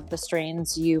which of the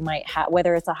strains you might have,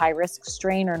 whether it's a high risk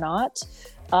strain or not.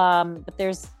 But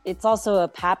it's also a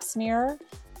pap smear.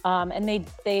 And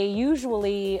they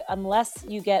usually, unless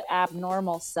you get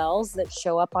abnormal cells that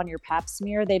show up on your pap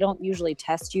smear, they don't usually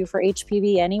test you for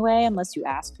HPV anyway, unless you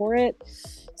ask for it.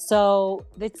 So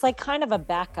it's like kind of a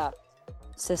backup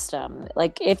system.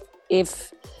 Like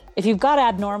if you've got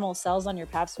abnormal cells on your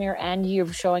pap smear and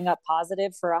you're showing up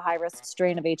positive for a high risk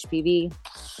strain of HPV,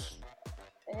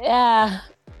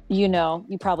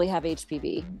 you probably have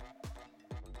HPV.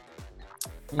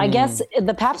 I guess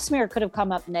the pap smear could have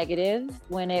come up negative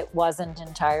when it wasn't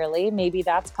entirely. Maybe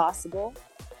that's possible.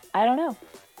 I don't know.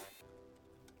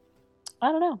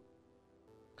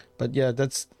 But yeah,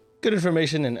 that's good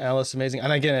information, and Alice, amazing.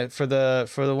 And again, for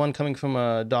the one coming from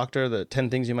a doctor, the 10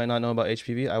 things you might not know about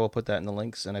HPV, I will put that in the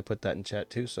links, and I put that in chat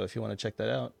too. So if you want to check that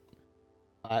out.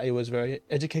 It was very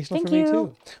educational Thank for me you.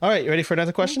 too. All right, you ready for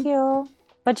another question? Thank you.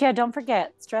 But yeah, don't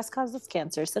forget, stress causes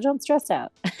cancer, so don't stress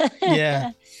out.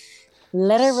 Yeah.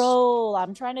 Let it roll.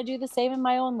 I'm trying to do the same in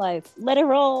my own life. Let it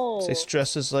roll. Say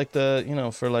stress is like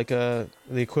the, for like the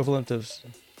equivalent of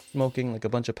smoking like a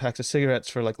bunch of packs of cigarettes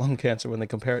for like lung cancer when they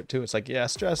compare it to. It's like, yeah,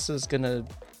 stress is gonna,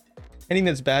 anything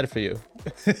that's bad for you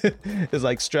is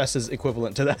like stress is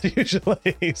equivalent to that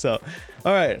usually. So,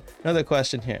 all right, another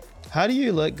question here. How do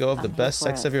you let go of the best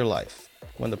sex of your life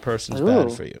when the person's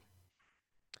bad for you?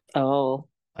 Oh.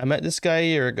 I met this guy a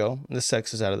year ago, and the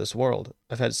sex is out of this world.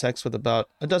 I've had sex with about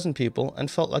a dozen people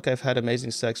and felt like I've had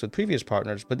amazing sex with previous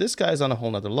partners, but this guy's on a whole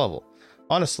nother level.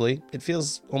 Honestly, it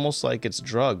feels almost like it's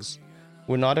drugs.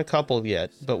 We're not a couple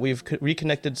yet, but we've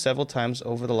reconnected several times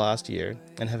over the last year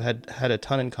and have had a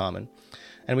ton in common,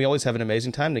 and we always have an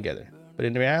amazing time together. But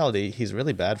in reality, he's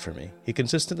really bad for me. He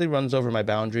consistently runs over my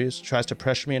boundaries, tries to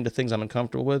pressure me into things I'm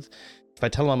uncomfortable with. If I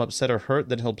tell him I'm upset or hurt,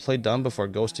 then he'll play dumb before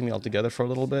ghosting me altogether for a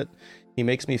little bit. He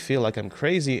makes me feel like I'm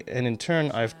crazy, and in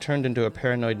turn, I've turned into a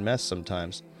paranoid mess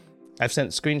sometimes. I've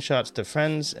sent screenshots to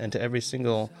friends and to every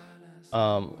single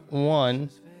one,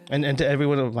 and to every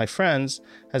one of my friends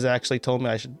has actually told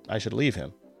me I should leave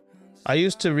him. I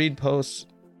used to read posts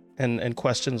and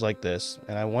questions like this,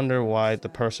 and I wonder why the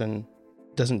person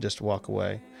doesn't just walk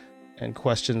away. And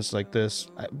questions like this,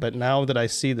 but now that I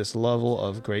see this level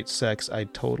of great sex, I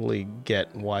totally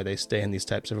get why they stay in these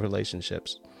types of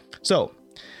relationships. So,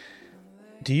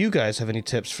 do you guys have any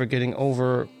tips for getting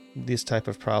over this type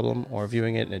of problem or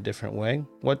viewing it in a different way?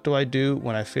 What do I do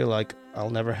when I feel like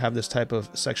I'll never have this type of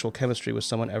sexual chemistry with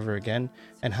someone ever again?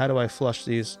 And how do I flush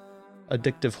these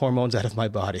addictive hormones out of my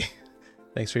body?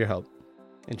 Thanks for your help.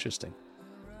 Interesting.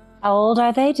 How old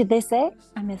are they? Did they say?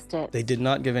 I missed it. They did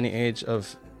not give any age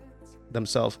of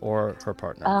themselves or her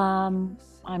partner. I'm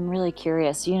really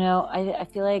curious. I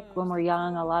feel like when we're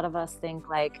young, a lot of us think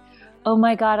like, oh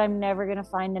my God, I'm never going to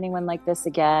find anyone like this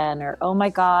again. Or, oh my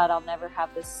God, I'll never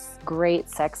have this great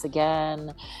sex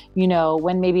again.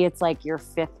 When maybe it's like your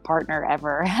fifth partner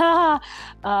ever.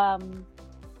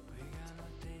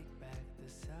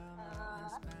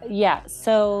 Yeah.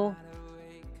 So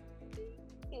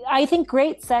I think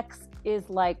great sex is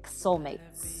like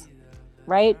soulmates,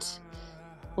 right?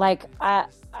 Like,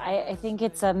 I think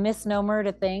it's a misnomer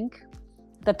to think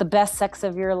that the best sex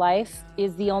of your life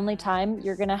is the only time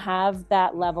you're going to have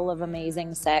that level of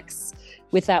amazing sex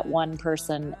with that one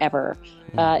person ever.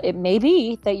 It may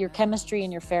be that your chemistry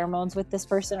and your pheromones with this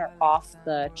person are off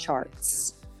the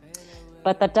charts,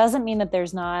 but that doesn't mean that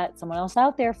there's not someone else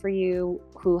out there for you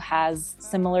who has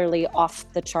similarly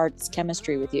off the charts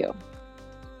chemistry with you.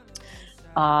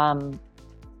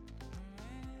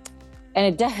 And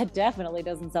it definitely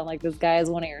doesn't sound like this guy is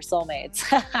one of your soulmates.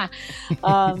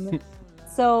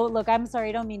 So look, I'm sorry,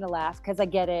 I don't mean to laugh because I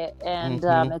get it. And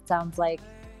it sounds like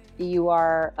you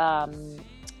are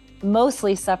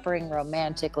mostly suffering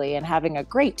romantically and having a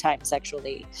great time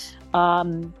sexually.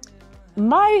 My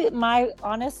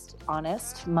honest,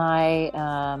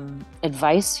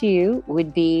 advice to you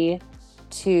would be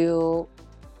to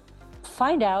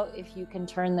find out if you can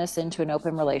turn this into an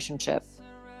open relationship.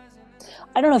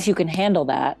 I don't know if you can handle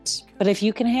that, but if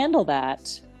you can handle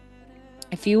that,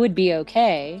 if you would be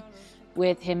okay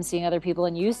with him seeing other people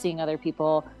and you seeing other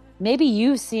people, maybe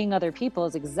you seeing other people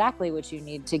is exactly what you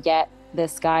need to get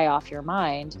this guy off your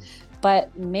mind.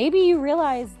 But maybe you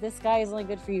realize this guy is only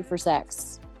good for you for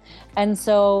sex. And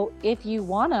so if you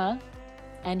wanna,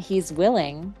 and he's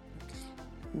willing,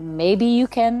 maybe you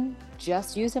can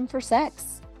just use him for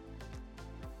sex.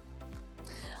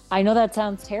 I know that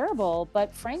sounds terrible,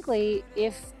 but frankly,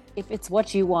 if it's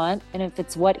what you want and if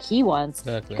it's what he wants,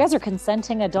 exactly. You guys are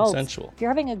consenting adults. Consensual. If you're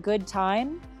having a good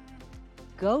time,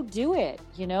 go do it,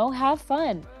 have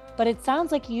fun. But it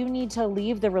sounds like you need to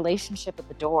leave the relationship at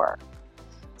the door.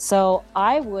 So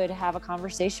I would have a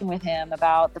conversation with him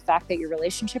about the fact that your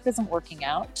relationship isn't working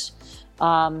out.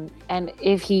 And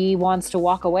if he wants to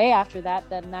walk away after that,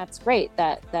 then that's great.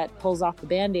 That pulls off the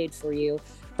Band-Aid for you.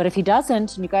 But if he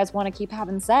doesn't, and you guys want to keep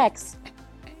having sex,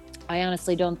 I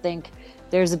honestly don't think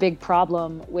there's a big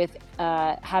problem with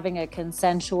having a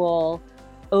consensual,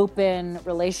 open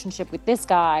relationship with this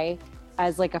guy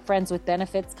as like a friends with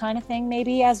benefits kind of thing,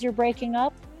 maybe as you're breaking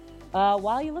up,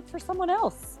 while you look for someone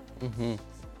else. Mm-hmm.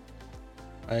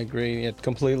 I agree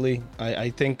completely.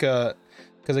 I think because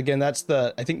again, I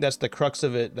think that's the crux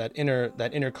of it. That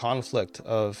inner conflict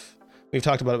of. We've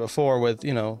talked about it before with,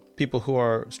 people who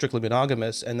are strictly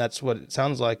monogamous, and that's what it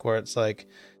sounds like, where it's like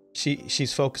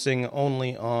she's focusing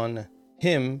only on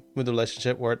him with the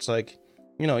relationship, where it's like,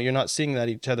 you're not seeing that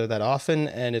each other that often,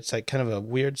 and it's like kind of a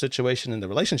weird situation in the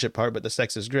relationship part, but the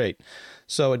sex is great.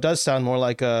 So it does sound more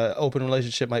like a open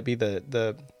relationship might be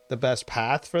the best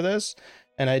path for this.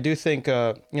 And I do think,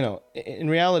 in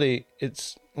reality,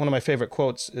 it's one of my favorite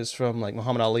quotes is from like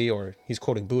Muhammad Ali, or he's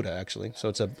quoting Buddha actually. So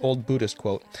it's an old Buddhist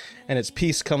quote, and it's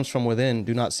peace comes from within.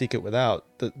 Do not seek it without.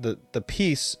 The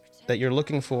peace that you're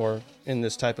looking for in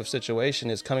this type of situation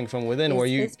is coming from within, where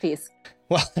you. Is peace.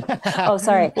 Well. Oh,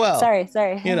 sorry. Well. Sorry.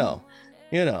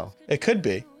 It could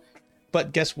be,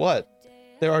 but guess what?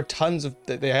 There are tons of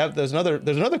there's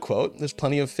another quote. There's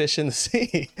plenty of fish in the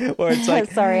sea, where it's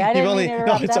like sorry, I didn't mean to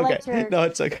interrupt. No, it's okay. No,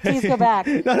 it's okay. Please go back.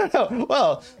 No.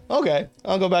 Well, okay,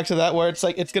 I'll go back to that, where it's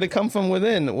like it's going to come from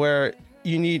within, where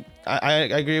you need. I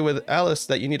agree with Alice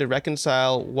that you need to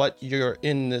reconcile what you're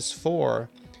in this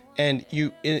for, and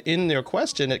you in your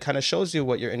question, it kind of shows you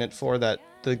what you're in it for. That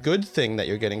the good thing that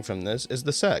you're getting from this is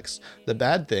the sex. The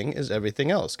bad thing is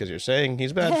everything else, because you're saying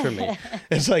he's bad for me.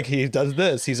 It's like he does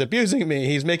this, he's abusing me,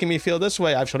 he's making me feel this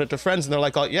way. I've shown it to friends and they're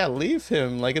like, oh yeah, leave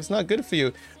him, like it's not good for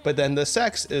you. But then the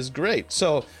sex is great.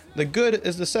 So the good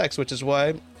is the sex, which is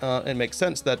why it makes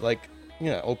sense that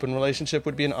open relationship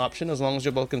would be an option as long as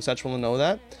you're both consensual and know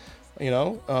that.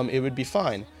 It would be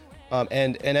fine.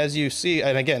 And as you see,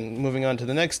 and again, moving on to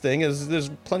the next thing, is there's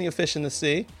plenty of fish in the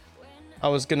sea. I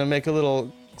was gonna make a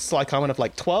little sly comment of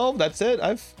like 12. That's it.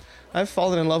 I've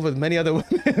fallen in love with many other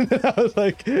women. And I was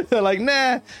like, they're like,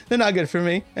 nah, they're not good for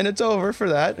me, and it's over for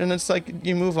that. And it's like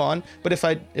you move on. But if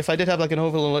I did have like an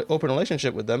open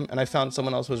relationship with them, and I found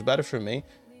someone else was better for me,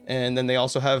 and then they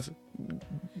also have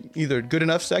either good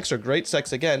enough sex or great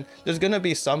sex again, there's gonna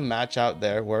be some match out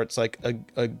there where it's like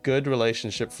a good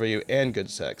relationship for you and good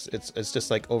sex. It's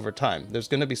just like over time, there's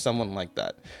gonna be someone like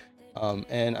that.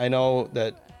 And I know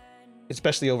that.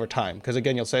 Especially over time, because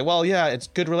again, you'll say, well, yeah, it's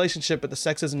good relationship, but the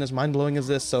sex isn't as mind-blowing as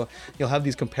this, so you'll have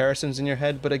these comparisons in your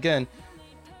head. But again,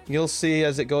 you'll see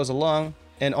as it goes along.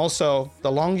 And also, the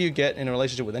longer you get in a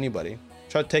relationship with anybody,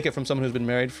 try to take it from someone who's been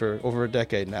married for over a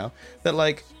decade now, that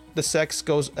like the sex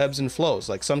goes ebbs and flows.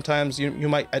 Like sometimes you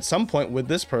might, at some point with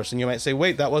this person, you might say,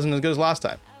 wait, that wasn't as good as last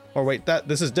time, or wait,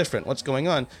 this is different, what's going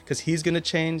on? Because he's going to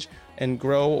change and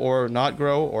grow or not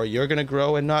grow, or you're going to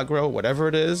grow and not grow, whatever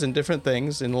it is, in different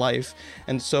things in life.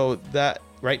 And so that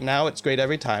right now it's great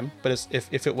every time, but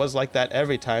if it was like that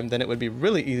every time, then it would be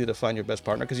really easy to find your best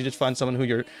partner, because you just find someone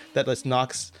that just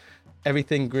knocks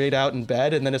everything great out in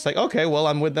bed, and then it's like, okay, well,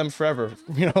 I'm with them forever.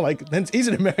 Like then it's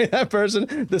easy to marry that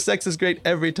person. The sex is great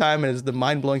every time, and it's the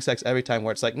mind-blowing sex every time,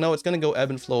 where it's like, no, it's going to go ebb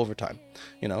and flow over time,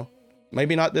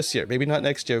 Maybe not this year, maybe not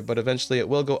next year, but eventually it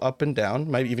will go up and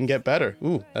down, might even get better.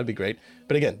 Ooh, that'd be great.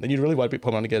 But again, then you really want to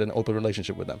put on to get an open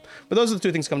relationship with them. But those are the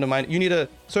two things come to mind. You need to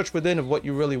search within of what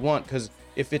you really want, because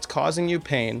if it's causing you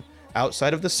pain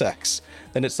outside of the sex,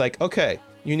 then it's like, okay,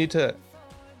 you need to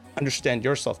understand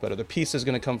yourself better. The peace is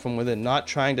going to come from within, not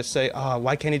trying to say,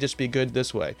 why can't he just be good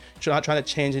this way? You're not trying to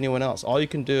change anyone else. All you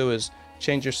can do is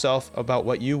change yourself about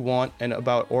what you want, and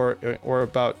about, or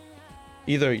about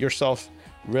either yourself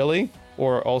really,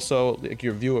 or also like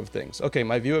your view of things. Okay,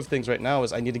 my view of things right now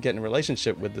is I need to get in a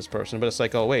relationship with this person, but it's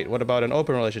like, oh wait, what about an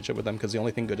open relationship with them, because the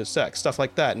only thing good is sex, stuff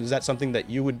like that. And is that something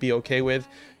that you would be okay with,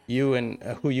 you and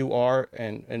who you are,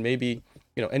 and maybe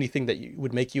anything that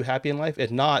would make you happy in life?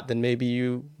 If not, then maybe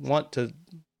you want to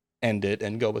end it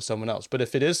and go with someone else. But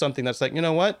if it is something that's like, you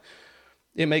know what,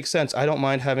 it makes sense, I don't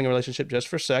mind having a relationship just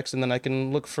for sex, and then I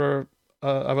can look for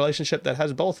a relationship that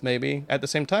has both maybe at the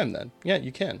same time, then yeah,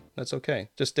 you can. That's okay.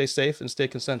 Just stay safe and stay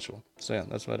consensual. So yeah,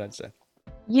 that's what I'd say.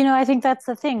 I think that's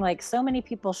the thing. Like, so many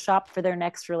people shop for their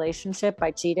next relationship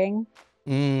by cheating.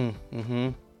 Mm-hmm.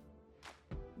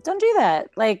 Don't do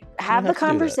that. Like, have the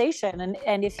conversation,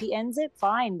 and if he ends it,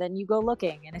 fine, then you go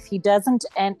looking. And if he doesn't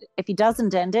end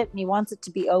it and he wants it to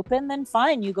be open, then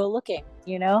fine, you go looking,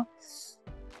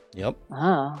 Yep.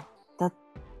 Oh,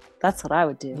 that's what I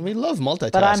would do. We love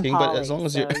multitasking, but as long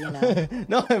as so,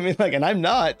 no, I mean, like, and I'm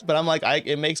not, but I'm like,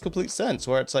 it makes complete sense,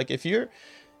 where it's like, if you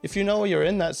know you're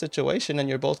in that situation and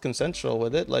you're both consensual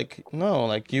with it, like, no,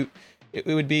 like it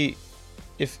would be,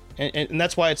 and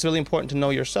that's why it's really important to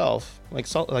know yourself. Like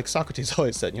Socrates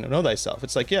always said, know thyself.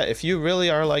 It's like, yeah, if you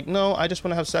really are like, no, I just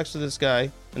want to have sex with this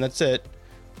guy and that's it,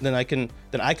 then I can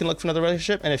look for another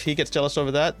relationship. And if he gets jealous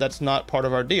over that, that's not part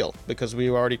of our deal, because we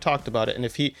already talked about it. And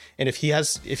if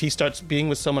he starts being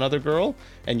with some other girl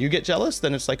and you get jealous,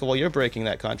 then it's like, well, you're breaking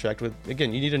that contract with.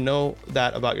 Again, you need to know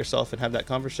that about yourself and have that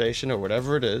conversation, or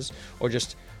whatever it is, or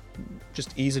just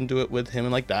ease into it with him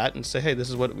and like that, and say, hey,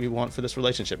 this is what we want for this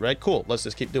relationship, right? Cool, let's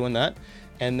just keep doing that.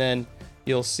 And then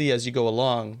you'll see as you go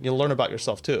along, you'll learn about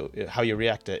yourself too, how you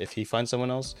react to if he finds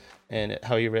someone else, and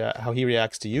how he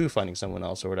reacts to you finding someone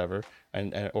else or whatever,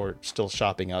 and or still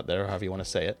shopping out there, however you want to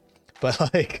say it.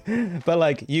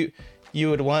 But you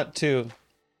would want to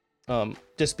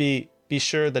just be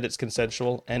sure that it's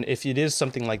consensual. And if it is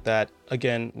something like that,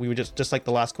 again, we would just like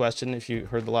the last question, if you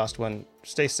heard the last one,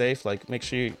 stay safe, like make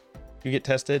sure you get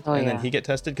tested, then he get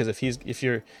tested, because if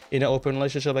you're in an open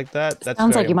relationship like that, that's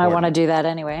sounds like you important. might want to do that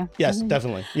anyway. Yes,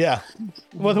 definitely. Yeah.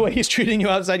 Well, the way he's treating you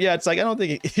outside, it's like, I don't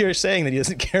think you're saying that he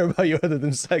doesn't care about you other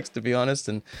than sex, to be honest,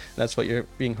 and that's what you're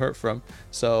being hurt from.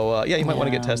 So you might want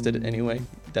to get tested anyway,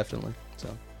 definitely.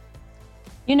 So,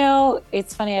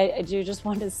 it's funny, I do just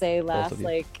want to say last,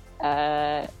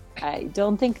 I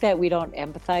don't think that we don't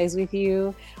empathize with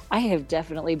you. I have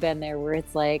definitely been there where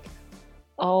it's like,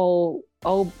 oh,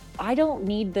 I don't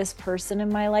need this person in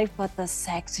my life, but the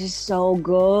sex is so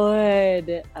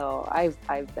good. Oh, I've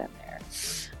been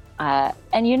there.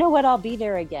 And you know what? I'll be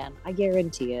there again. I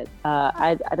guarantee it.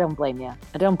 I don't blame you.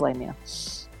 I don't blame you.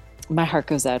 My heart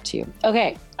goes out to you.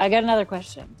 Okay, I got another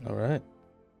question. All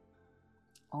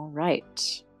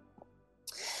right.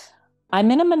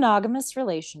 I'm in a monogamous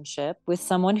relationship with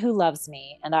someone who loves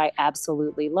me and I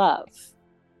absolutely love.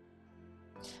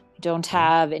 Don't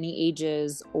have any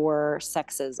ages or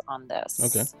sexes on this.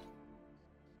 Okay.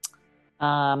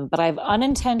 But I've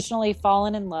unintentionally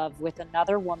fallen in love with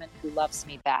another woman who loves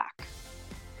me back.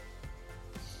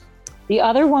 The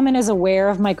other woman is aware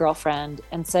of my girlfriend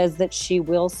and says that she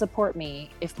will support me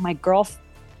if my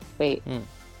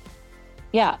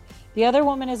The other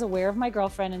woman is aware of my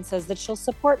girlfriend and says that she'll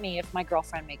support me if my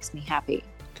girlfriend makes me happy.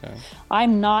 Okay.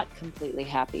 I'm not completely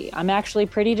happy. I'm actually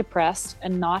pretty depressed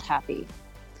and not happy.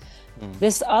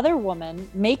 This other woman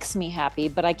makes me happy,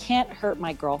 but I can't hurt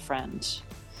my girlfriend.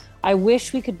 I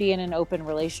wish we could be in an open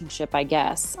relationship, I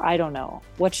guess. I don't know.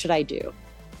 What should I do?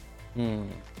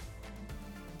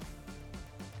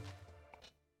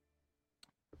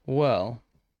 Well,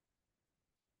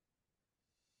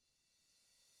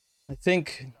 I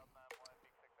think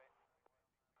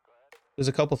there's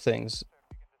a couple things.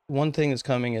 One thing that's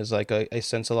coming is like I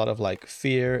sense a lot of like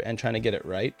fear and trying to get it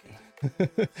right.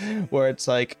 Where it's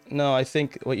like, no, I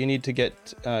think what you need to get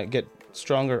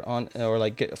stronger on, or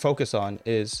like focus on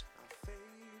is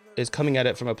coming at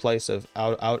it from a place of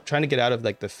out trying to get out of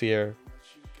like the fear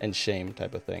and shame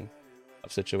type of thing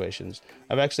of situations.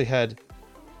 I've actually had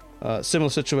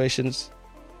similar situations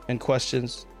and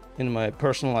questions in my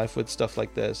personal life with stuff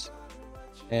like this,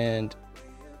 and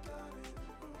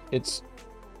it's,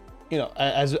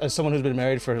 as someone who's been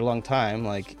married for a long time,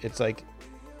 like it's like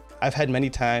I've had many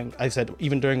times, I said,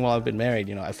 even during while I've been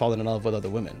married, I've fallen in love with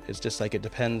other women. It's just like, it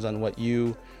depends on what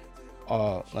you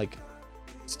like,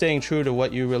 staying true to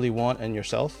what you really want and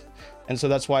yourself. And so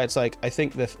that's why it's like, I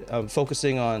think that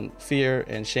focusing on fear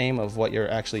and shame of what you're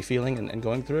actually feeling and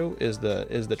going through is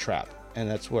the trap. And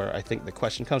that's where I think the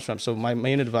question comes from. So my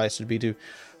main advice would be to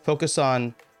focus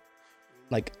on,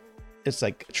 like, it's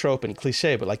like trope and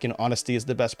cliche, but like, honesty is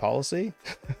the best policy.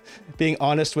 Being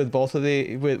honest with both of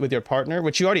with your partner,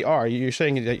 which you already are. You're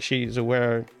saying that she's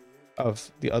aware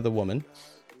of the other woman.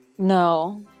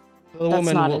 No,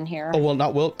 that's not in here. Oh, well,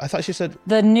 not will. I thought she said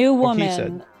the new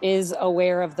woman is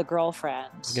aware of the girlfriend.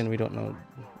 Again, we don't know.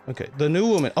 Okay, the new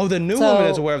woman. Oh, the new woman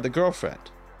is aware of the girlfriend.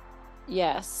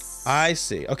 Yes. I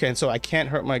see. Okay, and so I can't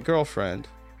hurt my girlfriend.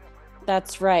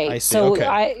 That's right. I see. So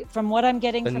okay. From what I'm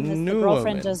getting from this, the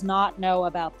girlfriend does not know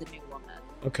about the new woman.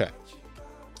 Okay.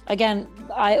 Again,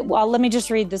 let me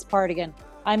just read this part again.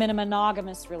 I'm in a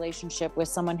monogamous relationship with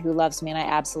someone who loves me and I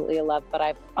absolutely love, but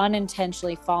I've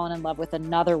unintentionally fallen in love with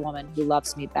another woman who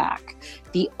loves me back.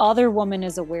 The other woman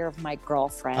is aware of my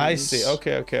girlfriend. I see.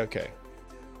 Okay.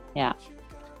 Yeah.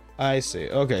 I see.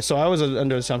 Okay. So I was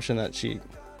under assumption that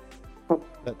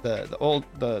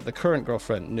the current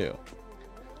girlfriend knew.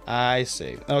 I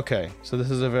see. Okay. So this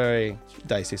is a very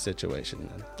dicey situation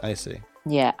then. I see.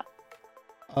 Yeah.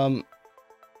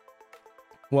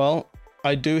 Well,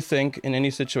 I do think in any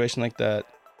situation like that,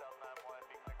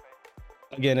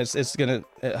 again, it's gonna,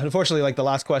 unfortunately, like the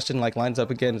last question like lines up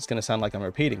again, it's gonna sound like I'm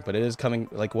repeating, but it is coming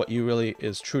like what you really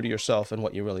is true to yourself and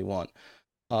what you really want.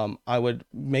 I would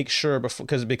make sure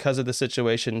because of the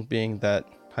situation being that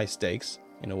high stakes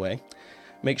in a way,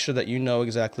 make sure that you know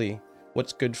exactly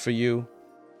what's good for you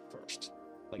first.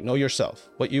 Like, know yourself,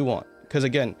 what you want. Because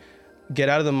again, get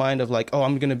out of the mind of like, oh,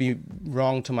 I'm gonna be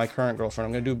wrong to my current girlfriend,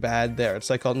 I'm gonna do bad there.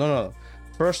 It's like, oh, no.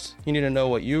 First, you need to know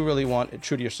what you really want and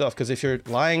true to yourself. Because if you're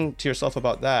lying to yourself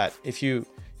about that, if you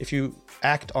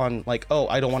act on like, oh,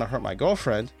 I don't want to hurt my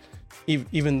girlfriend,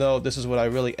 even though this is what I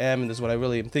really am and this is what I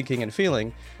really am thinking and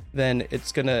feeling, then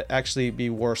it's going to actually be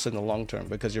worse in the long term,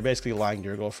 because you're basically lying to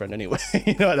your girlfriend anyway,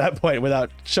 at that point,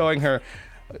 without showing her.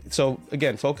 So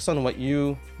again, focus on what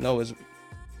you know is,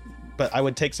 but I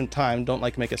would take some time. Don't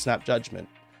make a snap judgment.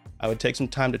 I would take some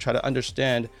time to try to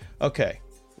understand, okay,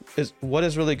 what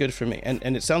is really good for me?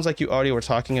 And it sounds like you already were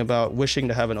talking about wishing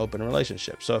to have an open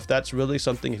relationship. So if that's really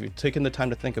something, if you've taken the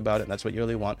time to think about it and that's what you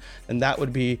really want, then that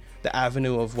would be the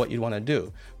avenue of what you'd want to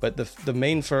do. But the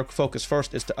main focus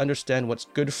first is to understand what's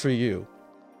good for you.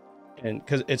 And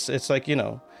because it's like,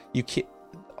 you can't,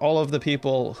 all of the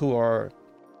people who are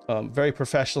very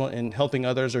professional in helping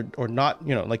others or not,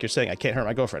 like you're saying, I can't hurt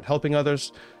my girlfriend, helping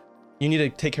others, you need to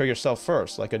take care of yourself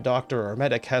first. Like a doctor or a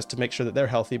medic has to make sure that they're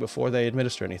healthy before they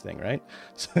administer anything, right?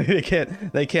 So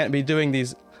they can't be doing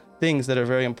these things that are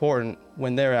very important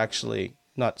when they're actually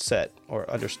not set or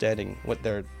understanding what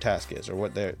their task is or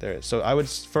what their is. So I would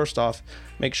first off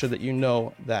make sure that you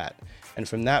know that. And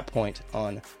from that point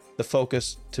on, the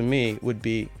focus to me would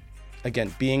be,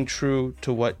 again, being true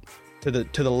to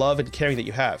the love and caring that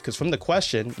you have. Because from the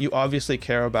question, you obviously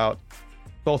care about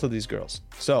both of these girls.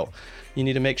 So you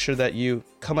need to make sure that you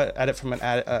come at it from an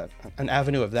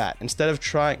avenue of that. Instead of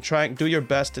trying, do your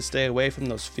best to stay away from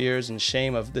those fears and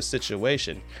shame of this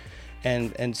situation,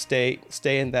 and stay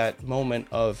in that moment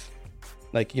of,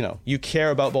 you care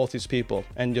about both these people,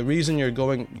 and the reason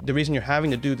you're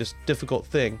having to do this difficult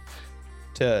thing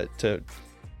to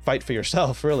fight for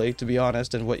yourself, really, to be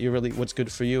honest, and what's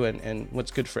good for you and what's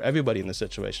good for everybody in the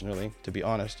situation, really, to be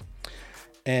honest,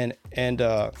 and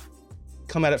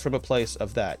come at it from a place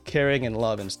of that caring and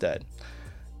love instead.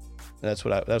 That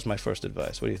was my first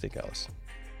advice. What do you think, Alice?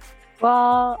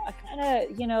 Well, I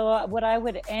kind of, what I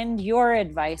would end your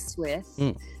advice with,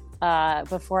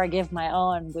 before I give my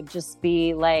own, would just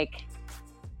be the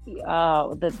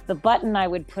button I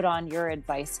would put on your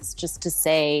advice is just to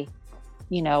say,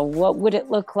 what would it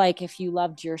look like if you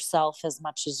loved yourself as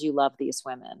much as you love these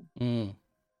women?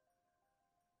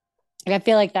 I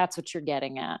feel like that's what you're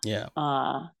getting at. Yeah.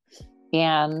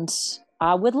 And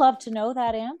I would love to know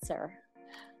that answer.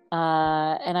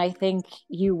 And I think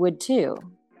you would too.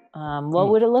 What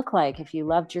would it look like if you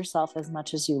loved yourself as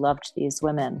much as you loved these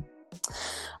women?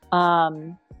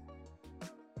 I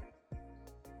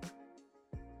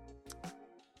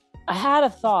had a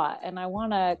thought and I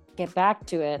want to get back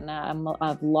to it, and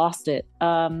I've lost it.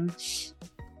 There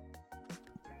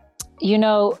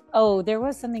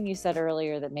was something you said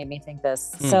earlier that made me think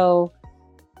this. So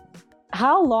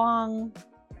how long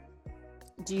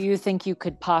do you think you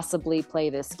could possibly play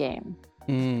this game?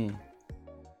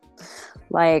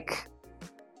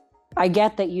 I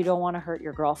get that you don't want to hurt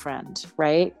your girlfriend,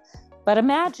 right? But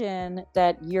imagine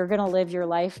that you're going to live your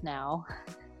life now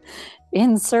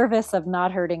in service of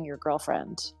not hurting your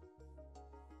girlfriend.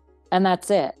 And that's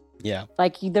it. Yeah.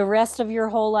 The rest of your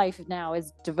whole life now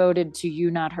is devoted to you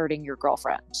not hurting your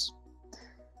girlfriend.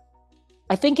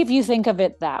 I think if you think of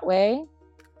it that way,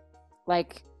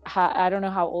 I don't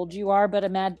know how old you are, but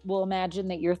imagine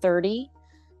that you're 30.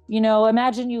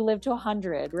 Imagine you live to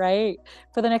 100, right?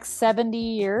 For the next 70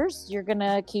 years, you're going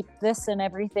to keep this and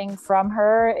everything from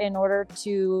her in order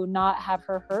to not have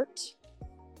her hurt.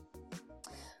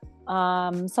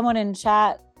 Someone in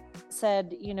chat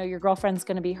said, your girlfriend's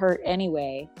going to be hurt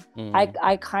anyway.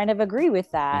 I kind of agree with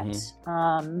that.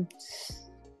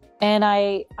 And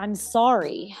I'm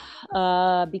sorry,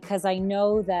 because I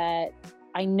know that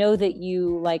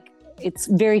you it's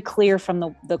very clear from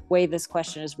the way this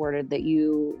question is worded that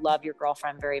you love your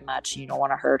girlfriend very much and you don't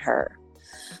want to hurt her.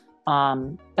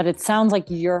 But it sounds like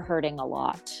you're hurting a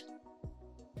lot.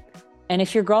 And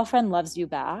if your girlfriend loves you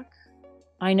back,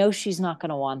 I know she's not going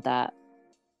to want that.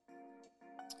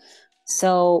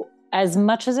 So as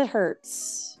much as it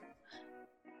hurts,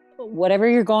 whatever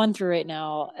you're going through right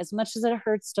now, as much as it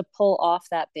hurts to pull off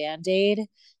that Band-Aid,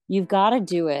 you've got to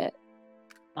do it.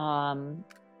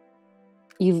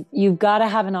 You've got to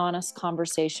have an honest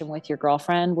conversation with your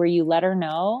girlfriend where you let her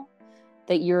know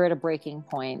that you're at a breaking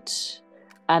point,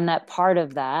 and that part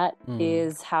of that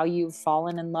is how you've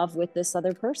fallen in love with this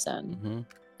other person.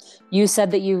 You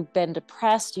said that you've been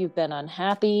depressed, you've been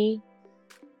unhappy.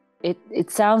 It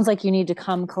sounds like you need to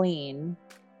come clean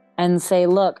and say,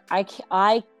 look,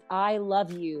 I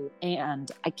love you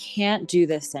and I can't do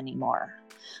this anymore.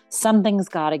 Something's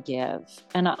got to give.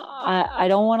 And I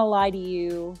don't want to lie to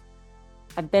you.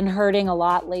 I've been hurting a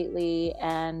lot lately,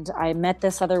 and I met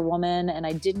this other woman and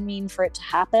I didn't mean for it to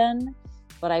happen,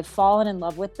 but I've fallen in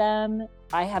love with them.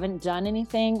 I haven't done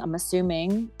anything, I'm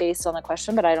assuming, based on the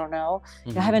question, but I don't know.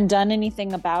 I haven't done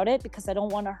anything about it because I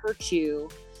don't want to hurt you.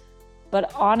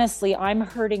 But honestly, I'm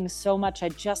hurting so much. I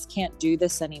just can't do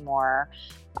this anymore.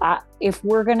 If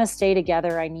we're going to stay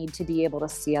together, I need to be able to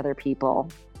see other people.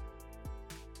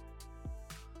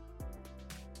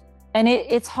 And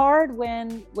it's hard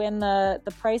when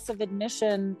the price of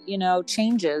admission,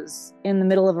 changes in the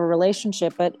middle of a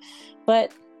relationship.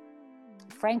 But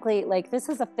frankly, like, this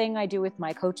is a thing I do with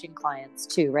my coaching clients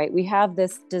too, right? We have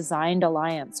this designed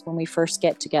alliance when we first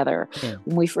get together. Yeah.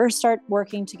 When we first start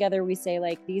working together, we say,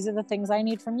 like, these are the things I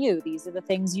need from you. These are the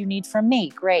things you need from me.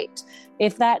 Great.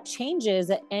 If that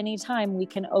changes at any time, we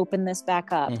can open this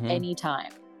back up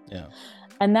anytime. Yeah.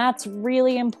 And that's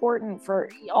really important for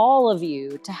all of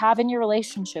you to have in your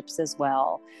relationships as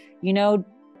well.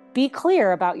 Be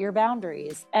clear about your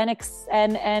boundaries and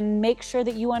make sure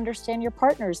that you understand your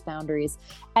partner's boundaries.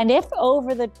 And if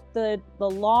over the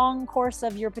long course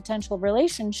of your potential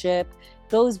relationship,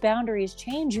 those boundaries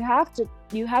change, you have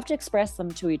to express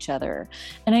them to each other.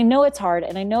 And I know it's hard,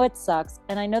 and I know it sucks,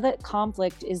 and I know that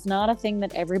conflict is not a thing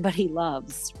that everybody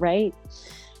loves, right?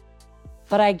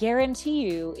 But I guarantee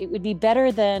you it would be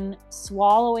better than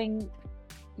swallowing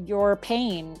your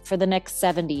pain for the next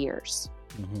 70 years.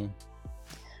 Mm-hmm.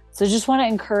 So just want to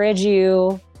encourage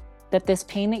you that this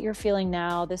pain that you're feeling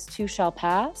now, this too shall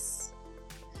pass.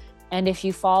 And if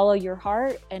you follow your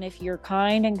heart, and if you're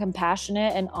kind and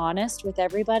compassionate and honest with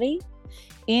everybody,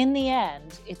 in the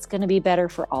end, it's going to be better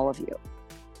for all of you.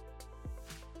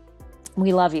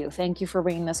 We love you. Thank you for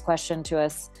bringing this question to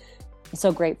us. I'm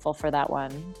so grateful for that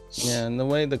one. Yeah, and the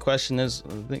way the question is,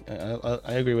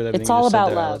 I agree with everything. It's all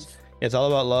about love. It's all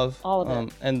about love. All of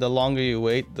it. And the longer you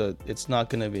wait, it's not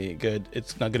going to be good.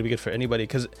 It's not going to be good for anybody,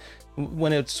 because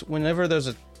whenever there's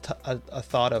a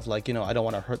thought of, like, I don't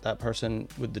want to hurt that person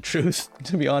with the truth,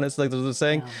 to be honest, like there's a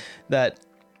saying that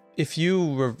if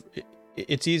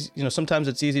it's easy, sometimes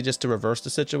it's easy just to reverse the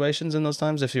situations in those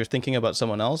times if you're thinking about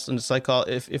someone else. And it's like,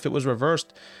 if it was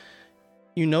reversed,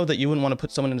 that you wouldn't want to put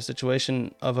someone in a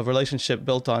situation of a relationship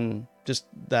built on just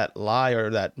that lie or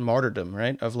that martyrdom,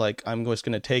 right? Of like, I'm just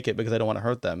going to take it because I don't want to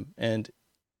hurt them. And,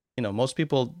 most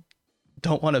people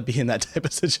don't want to be in that type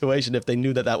of situation if they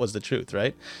knew that was the truth,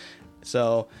 right?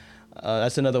 So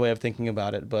that's another way of thinking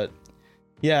about it. But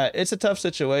yeah, it's a tough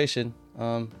situation.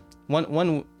 I'm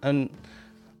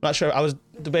not sure. I was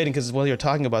debating, because while you're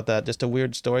talking about that, just a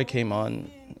weird story came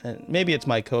on, and maybe it's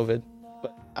my COVID.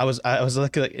 I was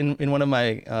like in one of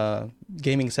my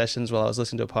gaming sessions while I was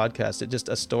listening to a podcast,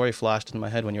 a story flashed in my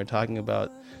head when you were talking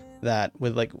about that,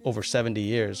 with like over 70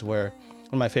 years, where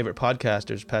one of my favorite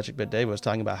podcasters, Patrick Bet-David, was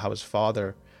talking about how his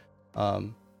father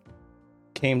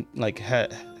came, like,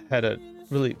 had a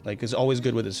really, like, is always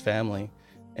good with his family,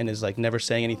 and is like never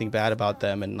saying anything bad about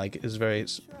them, and like is very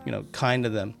kind to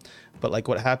them. But like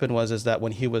what happened is that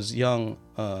when he was young,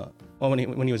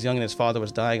 when he was young and his father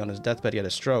was dying on his deathbed, he had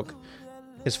a stroke.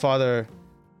 His father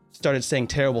started saying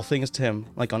terrible things to him,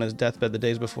 like on his deathbed the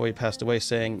days before he passed away,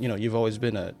 saying, you've always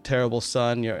been a terrible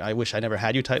son. I wish I never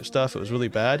had you type stuff. It was really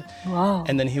bad. Wow.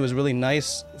 And then he was really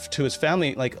nice to his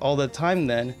family, like all the time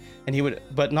then. And he would,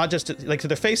 but not just to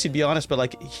their face, he'd be honest, but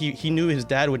like he knew his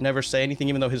dad would never say anything,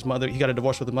 even though his mother, he got a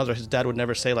divorce with the mother. His dad would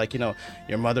never say, like, your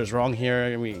mother's wrong here,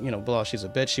 and blah, she's a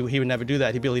bitch. He would never do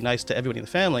that. He'd be really nice to everybody in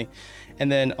the family.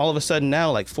 And then all of a sudden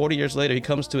now, like 40 years later, he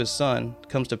comes to his son,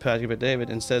 comes to Patrick Bet-David,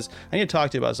 and says, I need to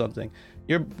talk to you about something.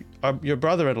 Your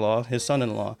brother-in-law, his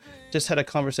son-in-law, just had a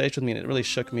conversation with me, and it really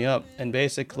shook me up. And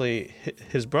basically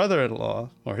his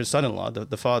brother-in-law, or his son-in-law,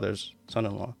 the father's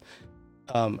son-in-law,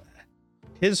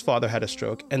 his father had a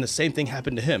stroke, and the same thing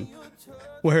happened to him,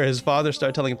 where his father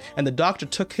started telling him, and the doctor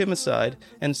took him aside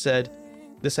and said,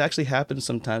 this actually happens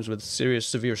sometimes with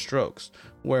severe strokes,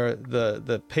 where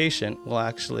the patient will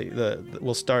actually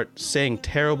will start saying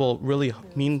terrible, really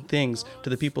mean things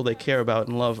to the people they care about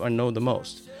and love or know the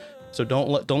most. So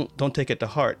don't take it to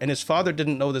heart. And his father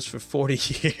didn't know this for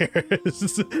 40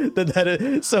 years.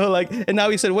 And now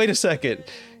he said, wait a second,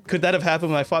 could that have happened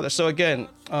to my father? So again,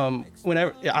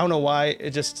 whenever, I don't know why,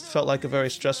 it just felt like a very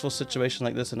stressful situation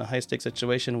like this, in a high stakes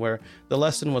situation, where the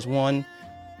lesson was one,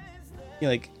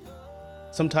 like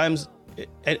sometimes,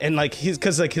 and like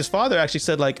because like his father actually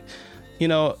said, like,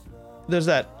 there's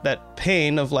that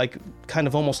pain of like kind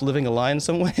of almost living a lie in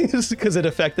some ways, because it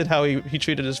affected how he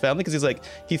treated his family, because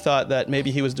he thought that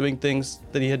maybe he was doing things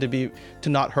that he had to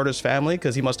not hurt his family,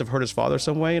 because he must have hurt his father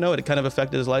some way, it kind of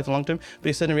affected his life long term. But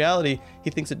he said in reality, he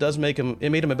thinks it made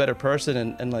him a better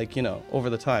person, and like, over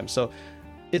the time. So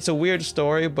it's a weird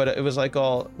story, but it was like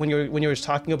when you were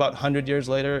talking about 100 years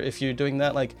later, if you're doing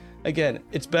that, like again,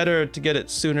 it's better to get it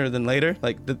sooner than later,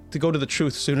 like to go to the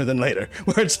truth sooner than later.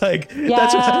 Where it's like,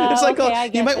 it's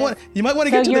like, you might want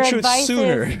to get to the truth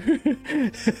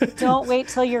sooner. Don't wait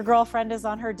till your girlfriend is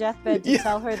on her deathbed to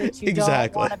tell her that you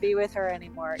don't want to be with her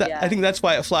anymore. I think that's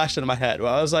why it flashed into my head.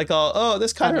 Well, I was like, oh,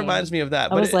 this kind of reminds me of that.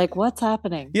 But I was like, what's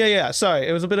happening? Yeah. Sorry,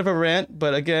 it was a bit of a rant,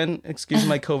 but again, excuse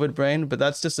my COVID brain, but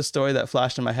that's just a story that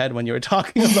flashed in my head when you were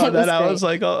talking about that. I was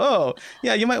like,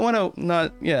 yeah, you might want to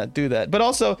not do that. But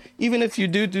also, even if you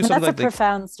do something like that. That's a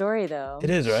profound story, though. It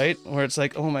is, right? Where it's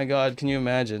like, oh my God, can you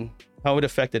imagine how it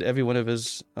affected every one of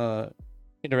his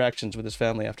interactions with his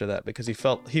family after that? Because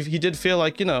he did feel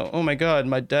like, oh my God,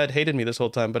 my dad hated me this whole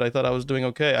time, but I thought I was doing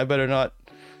okay. I better not.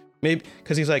 Maybe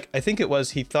because he's like, I think it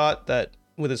was, he thought that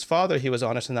with his father he was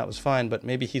honest and that was fine, but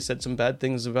maybe he said some bad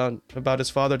things about his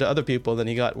father to other people, then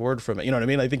he got word from it. You know what I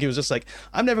mean? I think he was just like,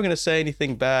 I'm never going to say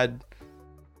anything bad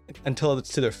until it's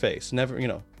to their face. Never,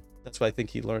 that's why I think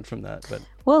he learned from that. But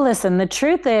well, listen, the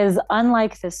truth is,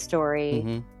 unlike this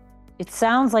story, it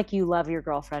sounds like you love your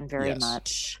girlfriend very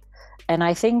much. And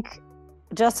I think,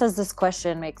 just as this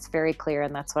question makes very clear,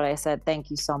 and that's what I said, thank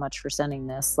you so much for sending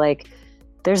this, like,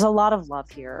 there's a lot of love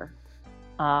here.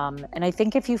 And I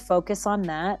think if you focus on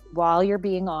that while you're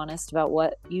being honest about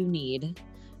what you need,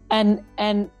 and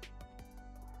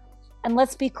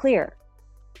let's be clear,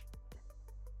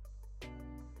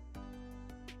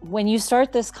 when you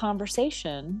start this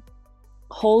conversation,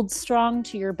 hold strong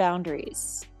to your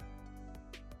boundaries,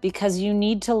 because you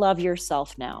need to love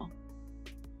yourself now.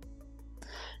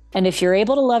 And if you're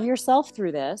able to love yourself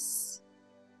through this,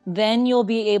 then you'll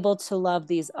be able to love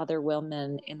these other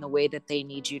women in the way that they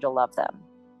need you to love them.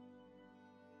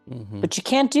 But you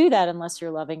can't do that unless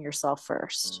you're loving yourself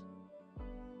first.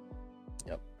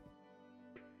 Yep.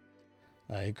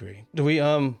 I agree. Do we,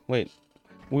 wait,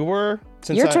 we were,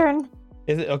 since your turn.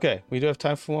 Is it okay? We do have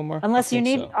time for one more. Unless you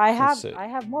need, so. I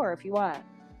have more if you want.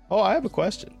 Oh, I have a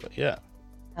question, but yeah.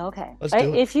 Okay. Let's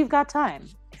do it. If you've got time.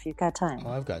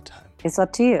 Oh, I've got time. It's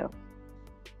up to you.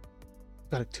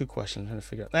 I've got 2 questions. I'm trying to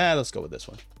figure out. Let's go with this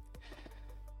one.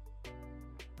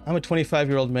 I'm a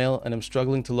 25-year-old male and I'm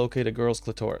struggling to locate a girl's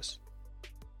clitoris.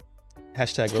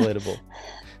 Hashtag relatable.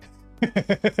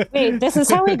 Wait, this is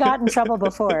how we got in trouble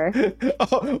before.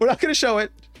 Oh, we're not going to show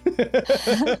it.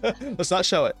 Let's not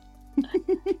show it.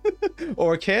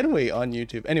 Or can we on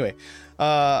YouTube? Anyway,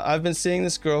 I've been seeing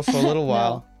this girl for a little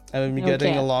while. No. I've been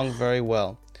getting along very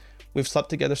well. We've slept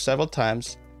together several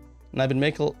times, and I've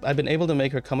been able to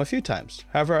make her come a few times.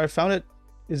 However, I found it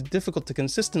is difficult to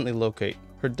consistently locate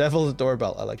her devil's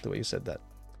doorbell. I like the way you said that.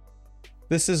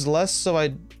 This is less so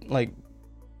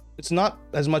it's not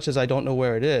as much as I don't know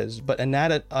where it is, but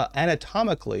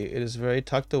anatomically, it is very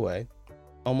tucked away,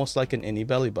 almost like an innie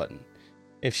belly button.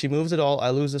 If she moves at all,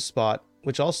 I lose the spot,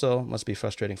 which also must be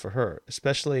frustrating for her,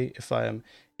 especially if I am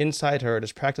inside her. It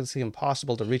is practically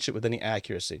impossible to reach it with any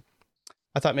accuracy.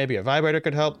 I thought maybe a vibrator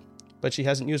could help, but she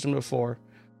hasn't used them before.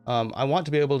 I want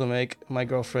to be able to make my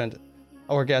girlfriend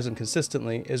orgasm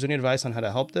consistently. Is there any advice on how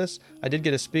to help this? I did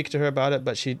get to speak to her about it,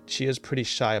 but she is pretty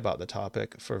shy about the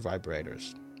topic for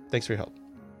vibrators. Thanks for your help.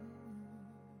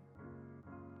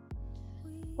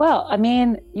 Well, I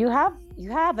mean, you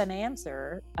have an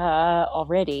answer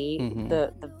already.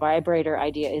 The vibrator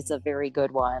idea is a very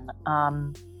good one.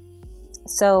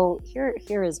 So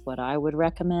here is what I would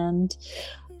recommend.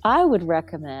 I would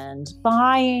recommend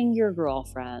buying your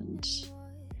girlfriend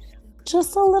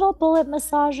just a little bullet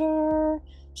massager,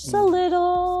 just a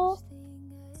little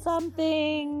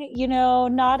something,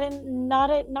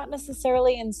 not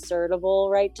necessarily insertable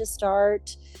right to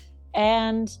start,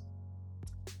 and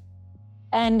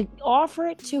offer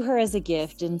it to her as a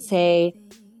gift and say,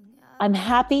 I'm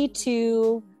happy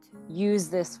to use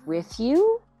this with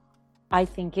you. I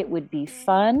think it would be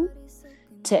fun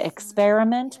to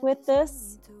experiment with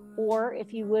this. Or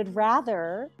if you would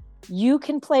rather, you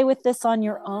can play with this on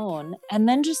your own and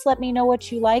then just let me know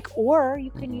what you like, or you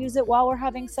can use it while we're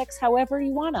having sex however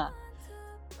you wanna.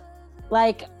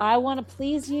 Like, I want to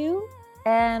please you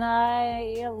and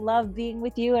I love being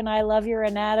with you and I love your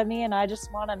anatomy and I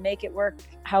just want to make it work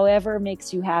however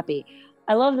makes you happy.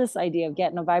 I love this idea of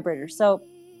getting a vibrator. So,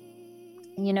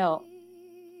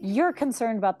 you're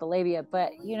concerned about the labia,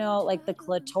 but like the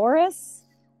clitoris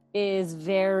is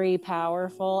very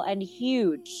powerful and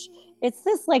huge. It's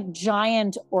this like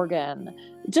giant organ.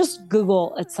 Just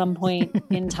Google at some point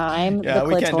in time. Yeah, the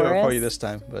we clitoris. can't do it for you this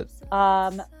time, but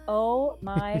oh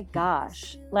my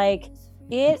gosh, like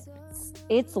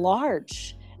it's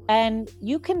large and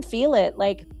you can feel it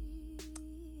like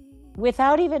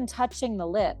without even touching the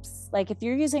lips. Like if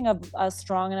you're using a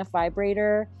strong enough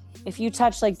vibrator, if you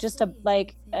touch like just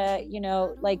like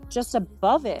just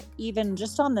above it, even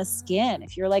just on the skin,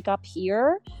 if you're like up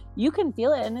here, you can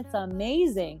feel it and it's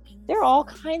amazing. There are all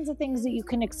kinds of things that you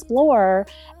can explore.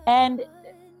 And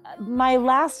my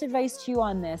last advice to you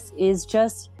on this is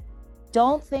just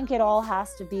don't think it all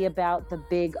has to be about the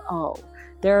big O.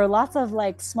 There are lots of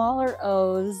like smaller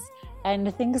O's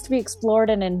and things to be explored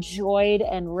and enjoyed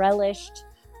and relished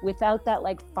without that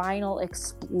like final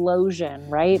explosion,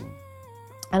 right?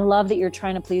 I love that you're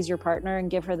trying to please your partner and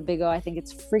give her the big O. I think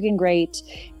it's freaking great.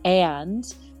 And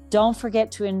don't forget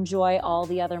to enjoy all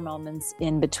the other moments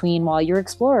in between while you're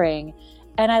exploring.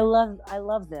 And I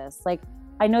love this. Like,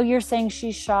 I know you're saying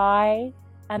she's shy,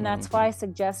 and that's why I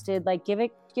suggested like give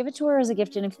it to her as a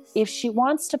gift. And if she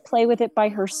wants to play with it by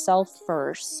herself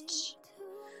first,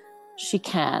 she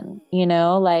can,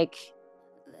 like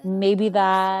maybe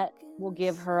that will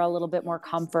give her a little bit more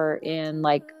comfort in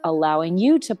like allowing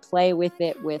you to play with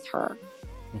it with her.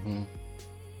 Mm-hmm.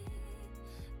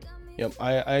 Yep,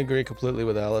 I agree completely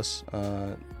with Alice.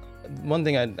 One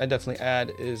thing I definitely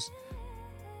add is,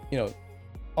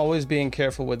 always being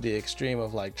careful with the extreme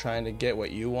of like trying to get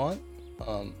what you want,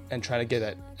 and trying to get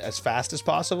it as fast as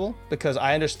possible. Because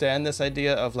I understand this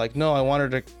idea of like, no, I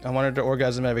want her to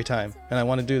orgasm every time, and I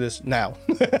want to do this now,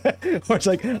 or it's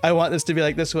like I want this to be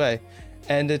like this way.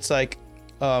 And it's like,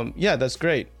 yeah, that's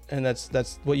great. And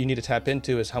that's what you need to tap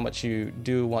into, is how much you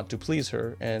do want to please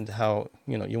her and how,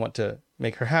 you want to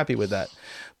make her happy with that.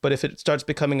 But if it starts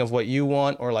becoming of what you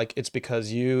want, or like it's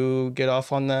because you get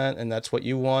off on that and that's what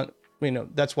you want,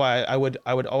 that's why I would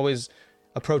always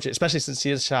approach it, especially since she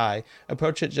is shy,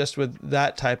 approach it just with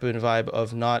that type of vibe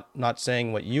of not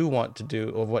saying what you want to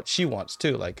do or what she wants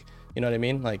to, like, you know what I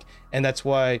mean? Like, and that's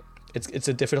why it's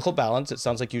a difficult balance. It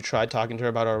sounds like you tried talking to her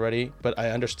about it already, but I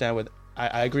understand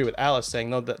I agree with Alice saying,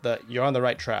 no, that you're on the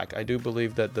right track. I do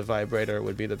believe that the vibrator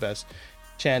would be the best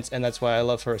chance, and that's why I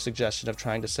love her suggestion of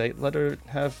trying to say, let her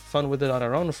have fun with it on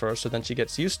her own first, so then she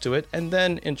gets used to it, and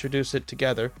then introduce it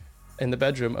together in the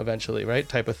bedroom eventually, right?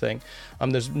 Type of thing.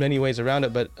 There's many ways around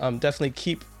it, but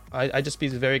definitely I just be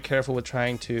very careful with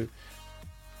trying to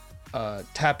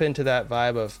tap into that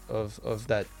vibe of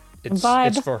that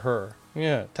it's for her.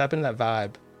 Yeah, tap into that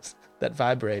vibe, that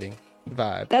vibrating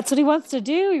vibe. That's what he wants to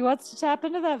do. He wants to tap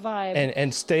into that vibe.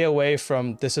 And stay away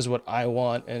from this is what I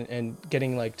want, and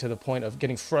getting like to the point of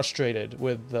getting frustrated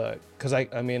with the, because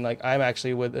I mean like I'm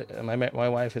actually with my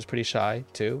wife is pretty shy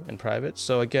too in private.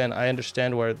 So again, I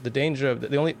understand where the danger of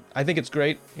I think it's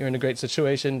great, you're in a great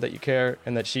situation that you care,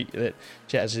 and that she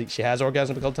has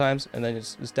orgasm a couple times, and then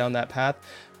it's down that path.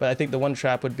 But I think the one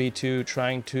trap would be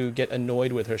trying to get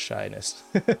annoyed with her shyness.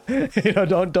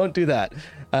 Don't do that.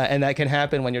 And that can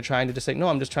happen when you're trying to just say, no,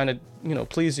 I'm just trying to,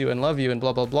 please you and love you and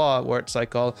blah, blah, blah, where it's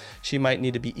like, she might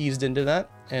need to be eased into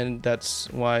that. And that's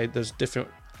why there's different,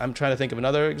 I'm trying to think of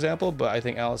another example, but I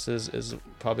think Alice's is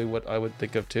probably what I would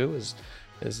think of too, is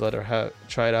let her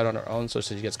try it out on her own so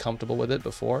she gets comfortable with it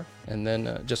before. And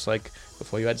then just like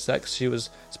before you had sex, she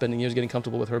was spending years getting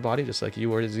comfortable with her body, just like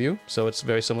you were as you. So it's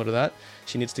very similar to that.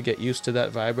 She needs to get used to that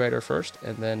vibrator first,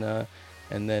 and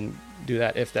then do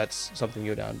that if that's something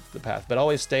you go down the path. But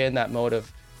always stay in that mode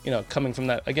of, coming from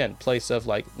that, again, place of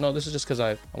like, no, this is just because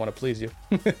I want to please you.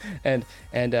 and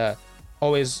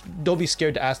always don't be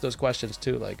scared to ask those questions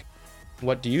too. Like,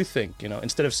 what do you think?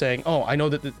 Instead of saying, oh, I know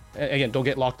that, again, don't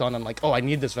get locked on like, oh, I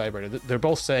need this vibrator. They're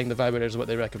both saying the vibrator is what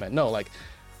they recommend. No, like,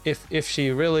 if she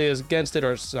really is against it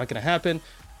or it's not going to happen,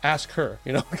 ask her,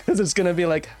 because it's going to be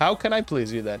like, how can I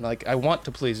please you then? Like, I want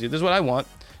to please you. This is what I want.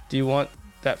 Do you want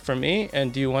that from me?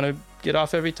 And do you want to get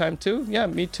off every time too? Yeah,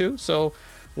 me too. So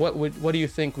what do you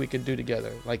think we could do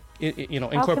together? Like, incorporate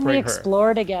her. How can we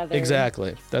explore together?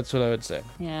 Exactly. That's what I would say.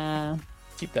 Yeah.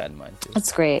 Keep that in mind too.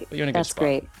 That's great. But you're in a good spot.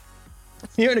 Great.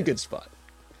 You're in a good spot.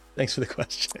 Thanks for the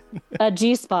question. A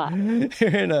G spot. You're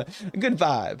in a good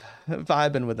vibe.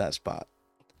 Vibing with that spot.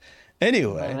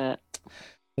 Anyway,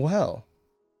 well,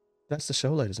 that's the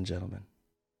show, ladies and gentlemen.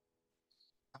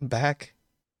 I'm back.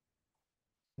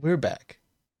 We're back.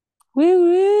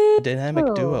 Woo-woo. A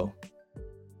dynamic duo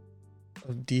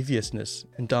of deviousness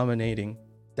and dominating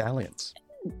dalliance.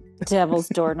 Devil's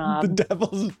doorknob. The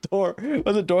devil's door.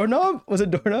 Was it doorknob? Was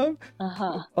it doorknob?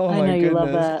 Uh-huh. Oh my goodness. You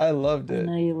love that. I loved it.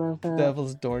 I know you love that.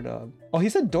 Devil's doorknob. Oh, he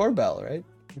said doorbell, right?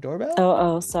 Doorbell?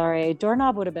 Oh, sorry.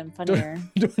 Doorknob would have been funnier.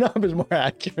 Doorknob is more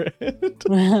accurate.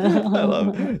 I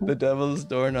love the devil's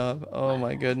doorknob. Oh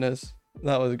my goodness.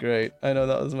 That was great. I know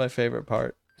that was my favorite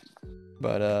part.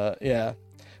 But yeah.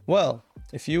 Well,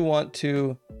 if you want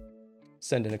to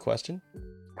send in a question,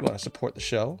 you want to support the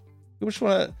show, you just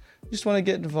want to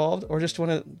get involved, or just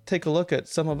want to take a look at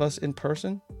some of us in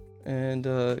person,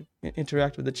 and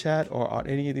interact with the chat or on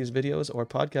any of these videos or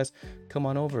podcasts, come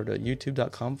on over to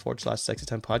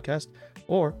youtube.com/SexyTime podcast,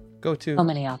 or go to So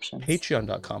many options.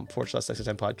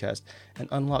 patreon.com/SexyTime podcast and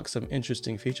unlock some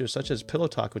interesting features such as Pillow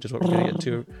Talk, which is what we're going to get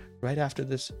to right after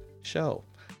this show.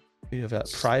 We have a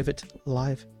private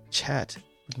live chat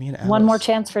with me and Alice. One more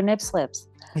chance for nip slips.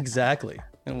 Exactly.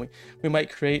 And we might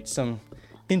create some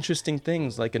interesting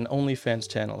things like an OnlyFans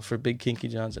channel for Big Kinky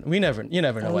Johnson. You never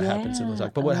know what happens in Pillow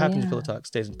Talk, but what happens in Pillow Talk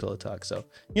stays in Pillow Talk. So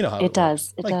you know how it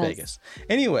does. It like does. Vegas.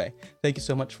 Anyway, thank you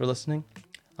so much for listening.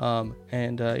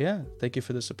 Thank you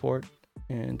for the support.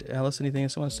 And Alice, anything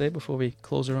else you want to say before we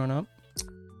close her on up?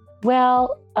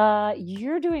 Well,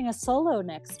 you're doing a solo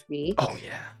next week. Oh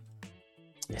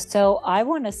yeah. So I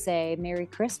want to say Merry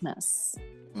Christmas.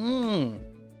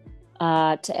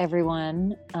 To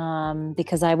everyone,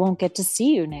 because I won't get to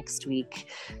see you next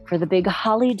week for the big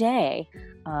holiday.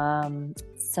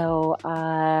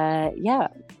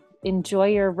 Enjoy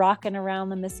your rocking around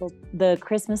the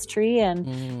Christmas tree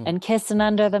and kissing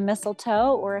under the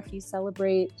mistletoe. Or if you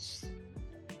celebrate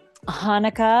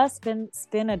Hanukkah,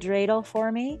 spin a dreidel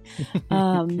for me.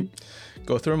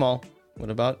 Go through them all. What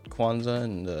about Kwanzaa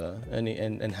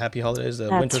and happy holidays,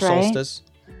 the winter right. solstice?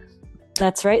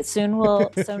 That's right. Soon we'll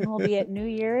be at New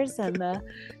Year's and the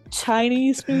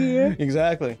Chinese New Year.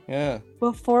 Exactly. Yeah.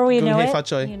 Before we know it, I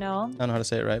don't know how to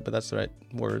say it right, but that's the right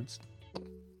words.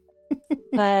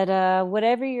 But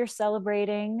whatever you're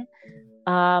celebrating,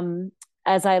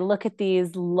 as I look at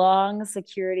these long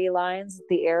security lines at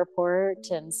the airport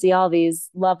and see all these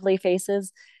lovely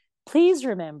faces, please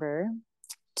remember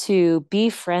to be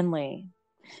friendly.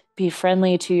 Be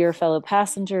friendly to your fellow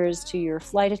passengers, to your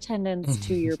flight attendants,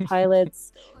 to your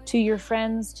pilots, to your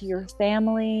friends, to your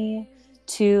family,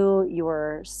 to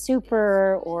your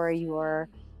super or your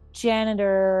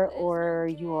janitor or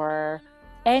your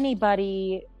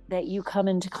anybody that you come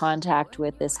into contact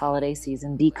with this holiday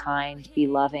season. Be kind, be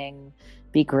loving,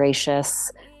 be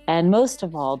gracious, and most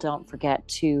of all, don't forget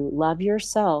to love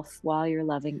yourself while you're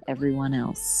loving everyone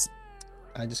else.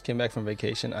 I just came back from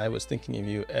vacation. I was thinking of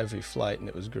you every flight, and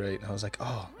it was great. I was like,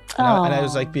 and I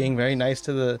was like being very nice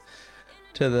to the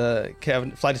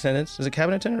cabin flight attendants. Is it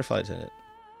cabin attendant or flight attendant?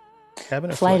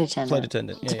 Cabin or flight attendant? Flight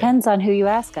attendant. Yeah, depends on who you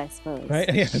ask, I suppose.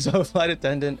 Right? Yeah. So flight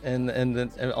attendant and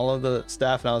all of the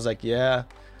staff, and I was like, yeah.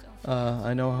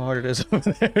 I know how hard it is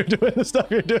over there doing the stuff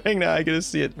you're doing now. I get to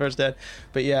see it firsthand.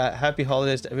 But yeah, happy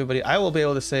holidays to everybody. I will be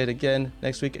able to say it again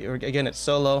next week. Again, it's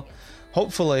solo.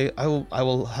 Hopefully, I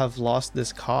will have lost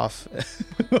this cough.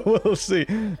 We'll see.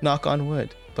 Knock on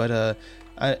wood. But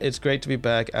it's great to be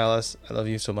back, Alice. I love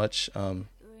you so much. I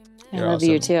love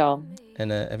you too.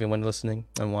 And everyone listening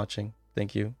and watching,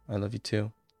 thank you. I love you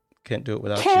too. Can't do it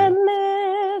without Can't you.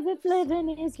 live if living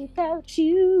is without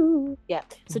you. Yeah.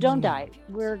 So don't die.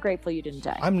 We're grateful you didn't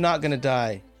die. I'm not gonna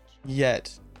die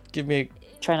yet.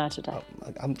 Try not to die.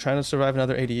 I'm trying to survive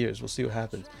another 80 years. We'll see what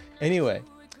happens. Anyway,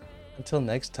 until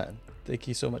next time. Thank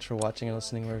you so much for watching and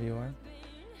listening wherever you are.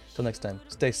 Until next time,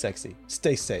 stay sexy,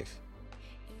 stay safe.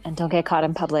 And don't get caught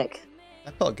in public.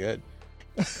 That felt good.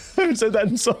 I haven't said that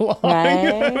in so long. Right?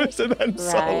 I haven't said that in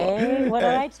so long. What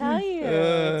did I tell you?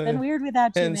 It's been weird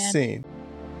without you, and man. Scene.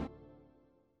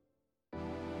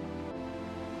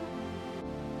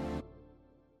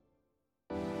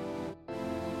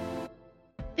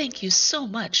 Thank you so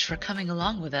much for coming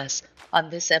along with us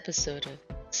on this episode of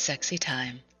Sexy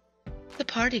Time. The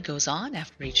party goes on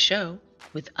after each show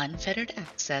with unfettered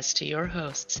access to your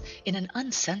hosts in an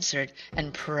uncensored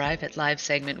and private live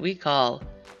segment we call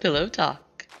Pillow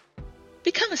Talk.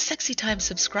 Become a Sexy Time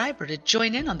subscriber to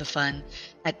join in on the fun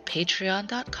at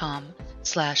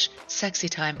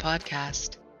patreon.com/SexyTime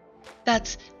podcast.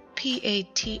 That's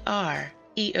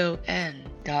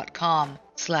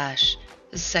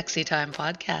patreon.com/SexyTime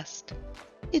podcast.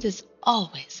 It is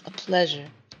always a pleasure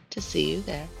to see you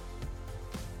there.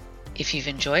 If you've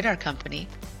enjoyed our company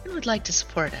and would like to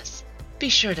support us, be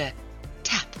sure to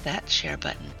tap that share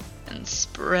button and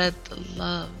spread the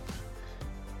love.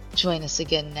 Join us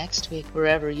again next week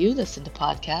wherever you listen to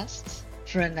podcasts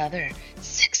for another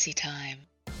Sexy Time.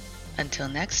 Until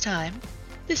next time,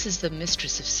 this is the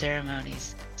Mistress of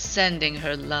Ceremonies sending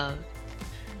her love.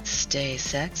 Stay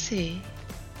sexy.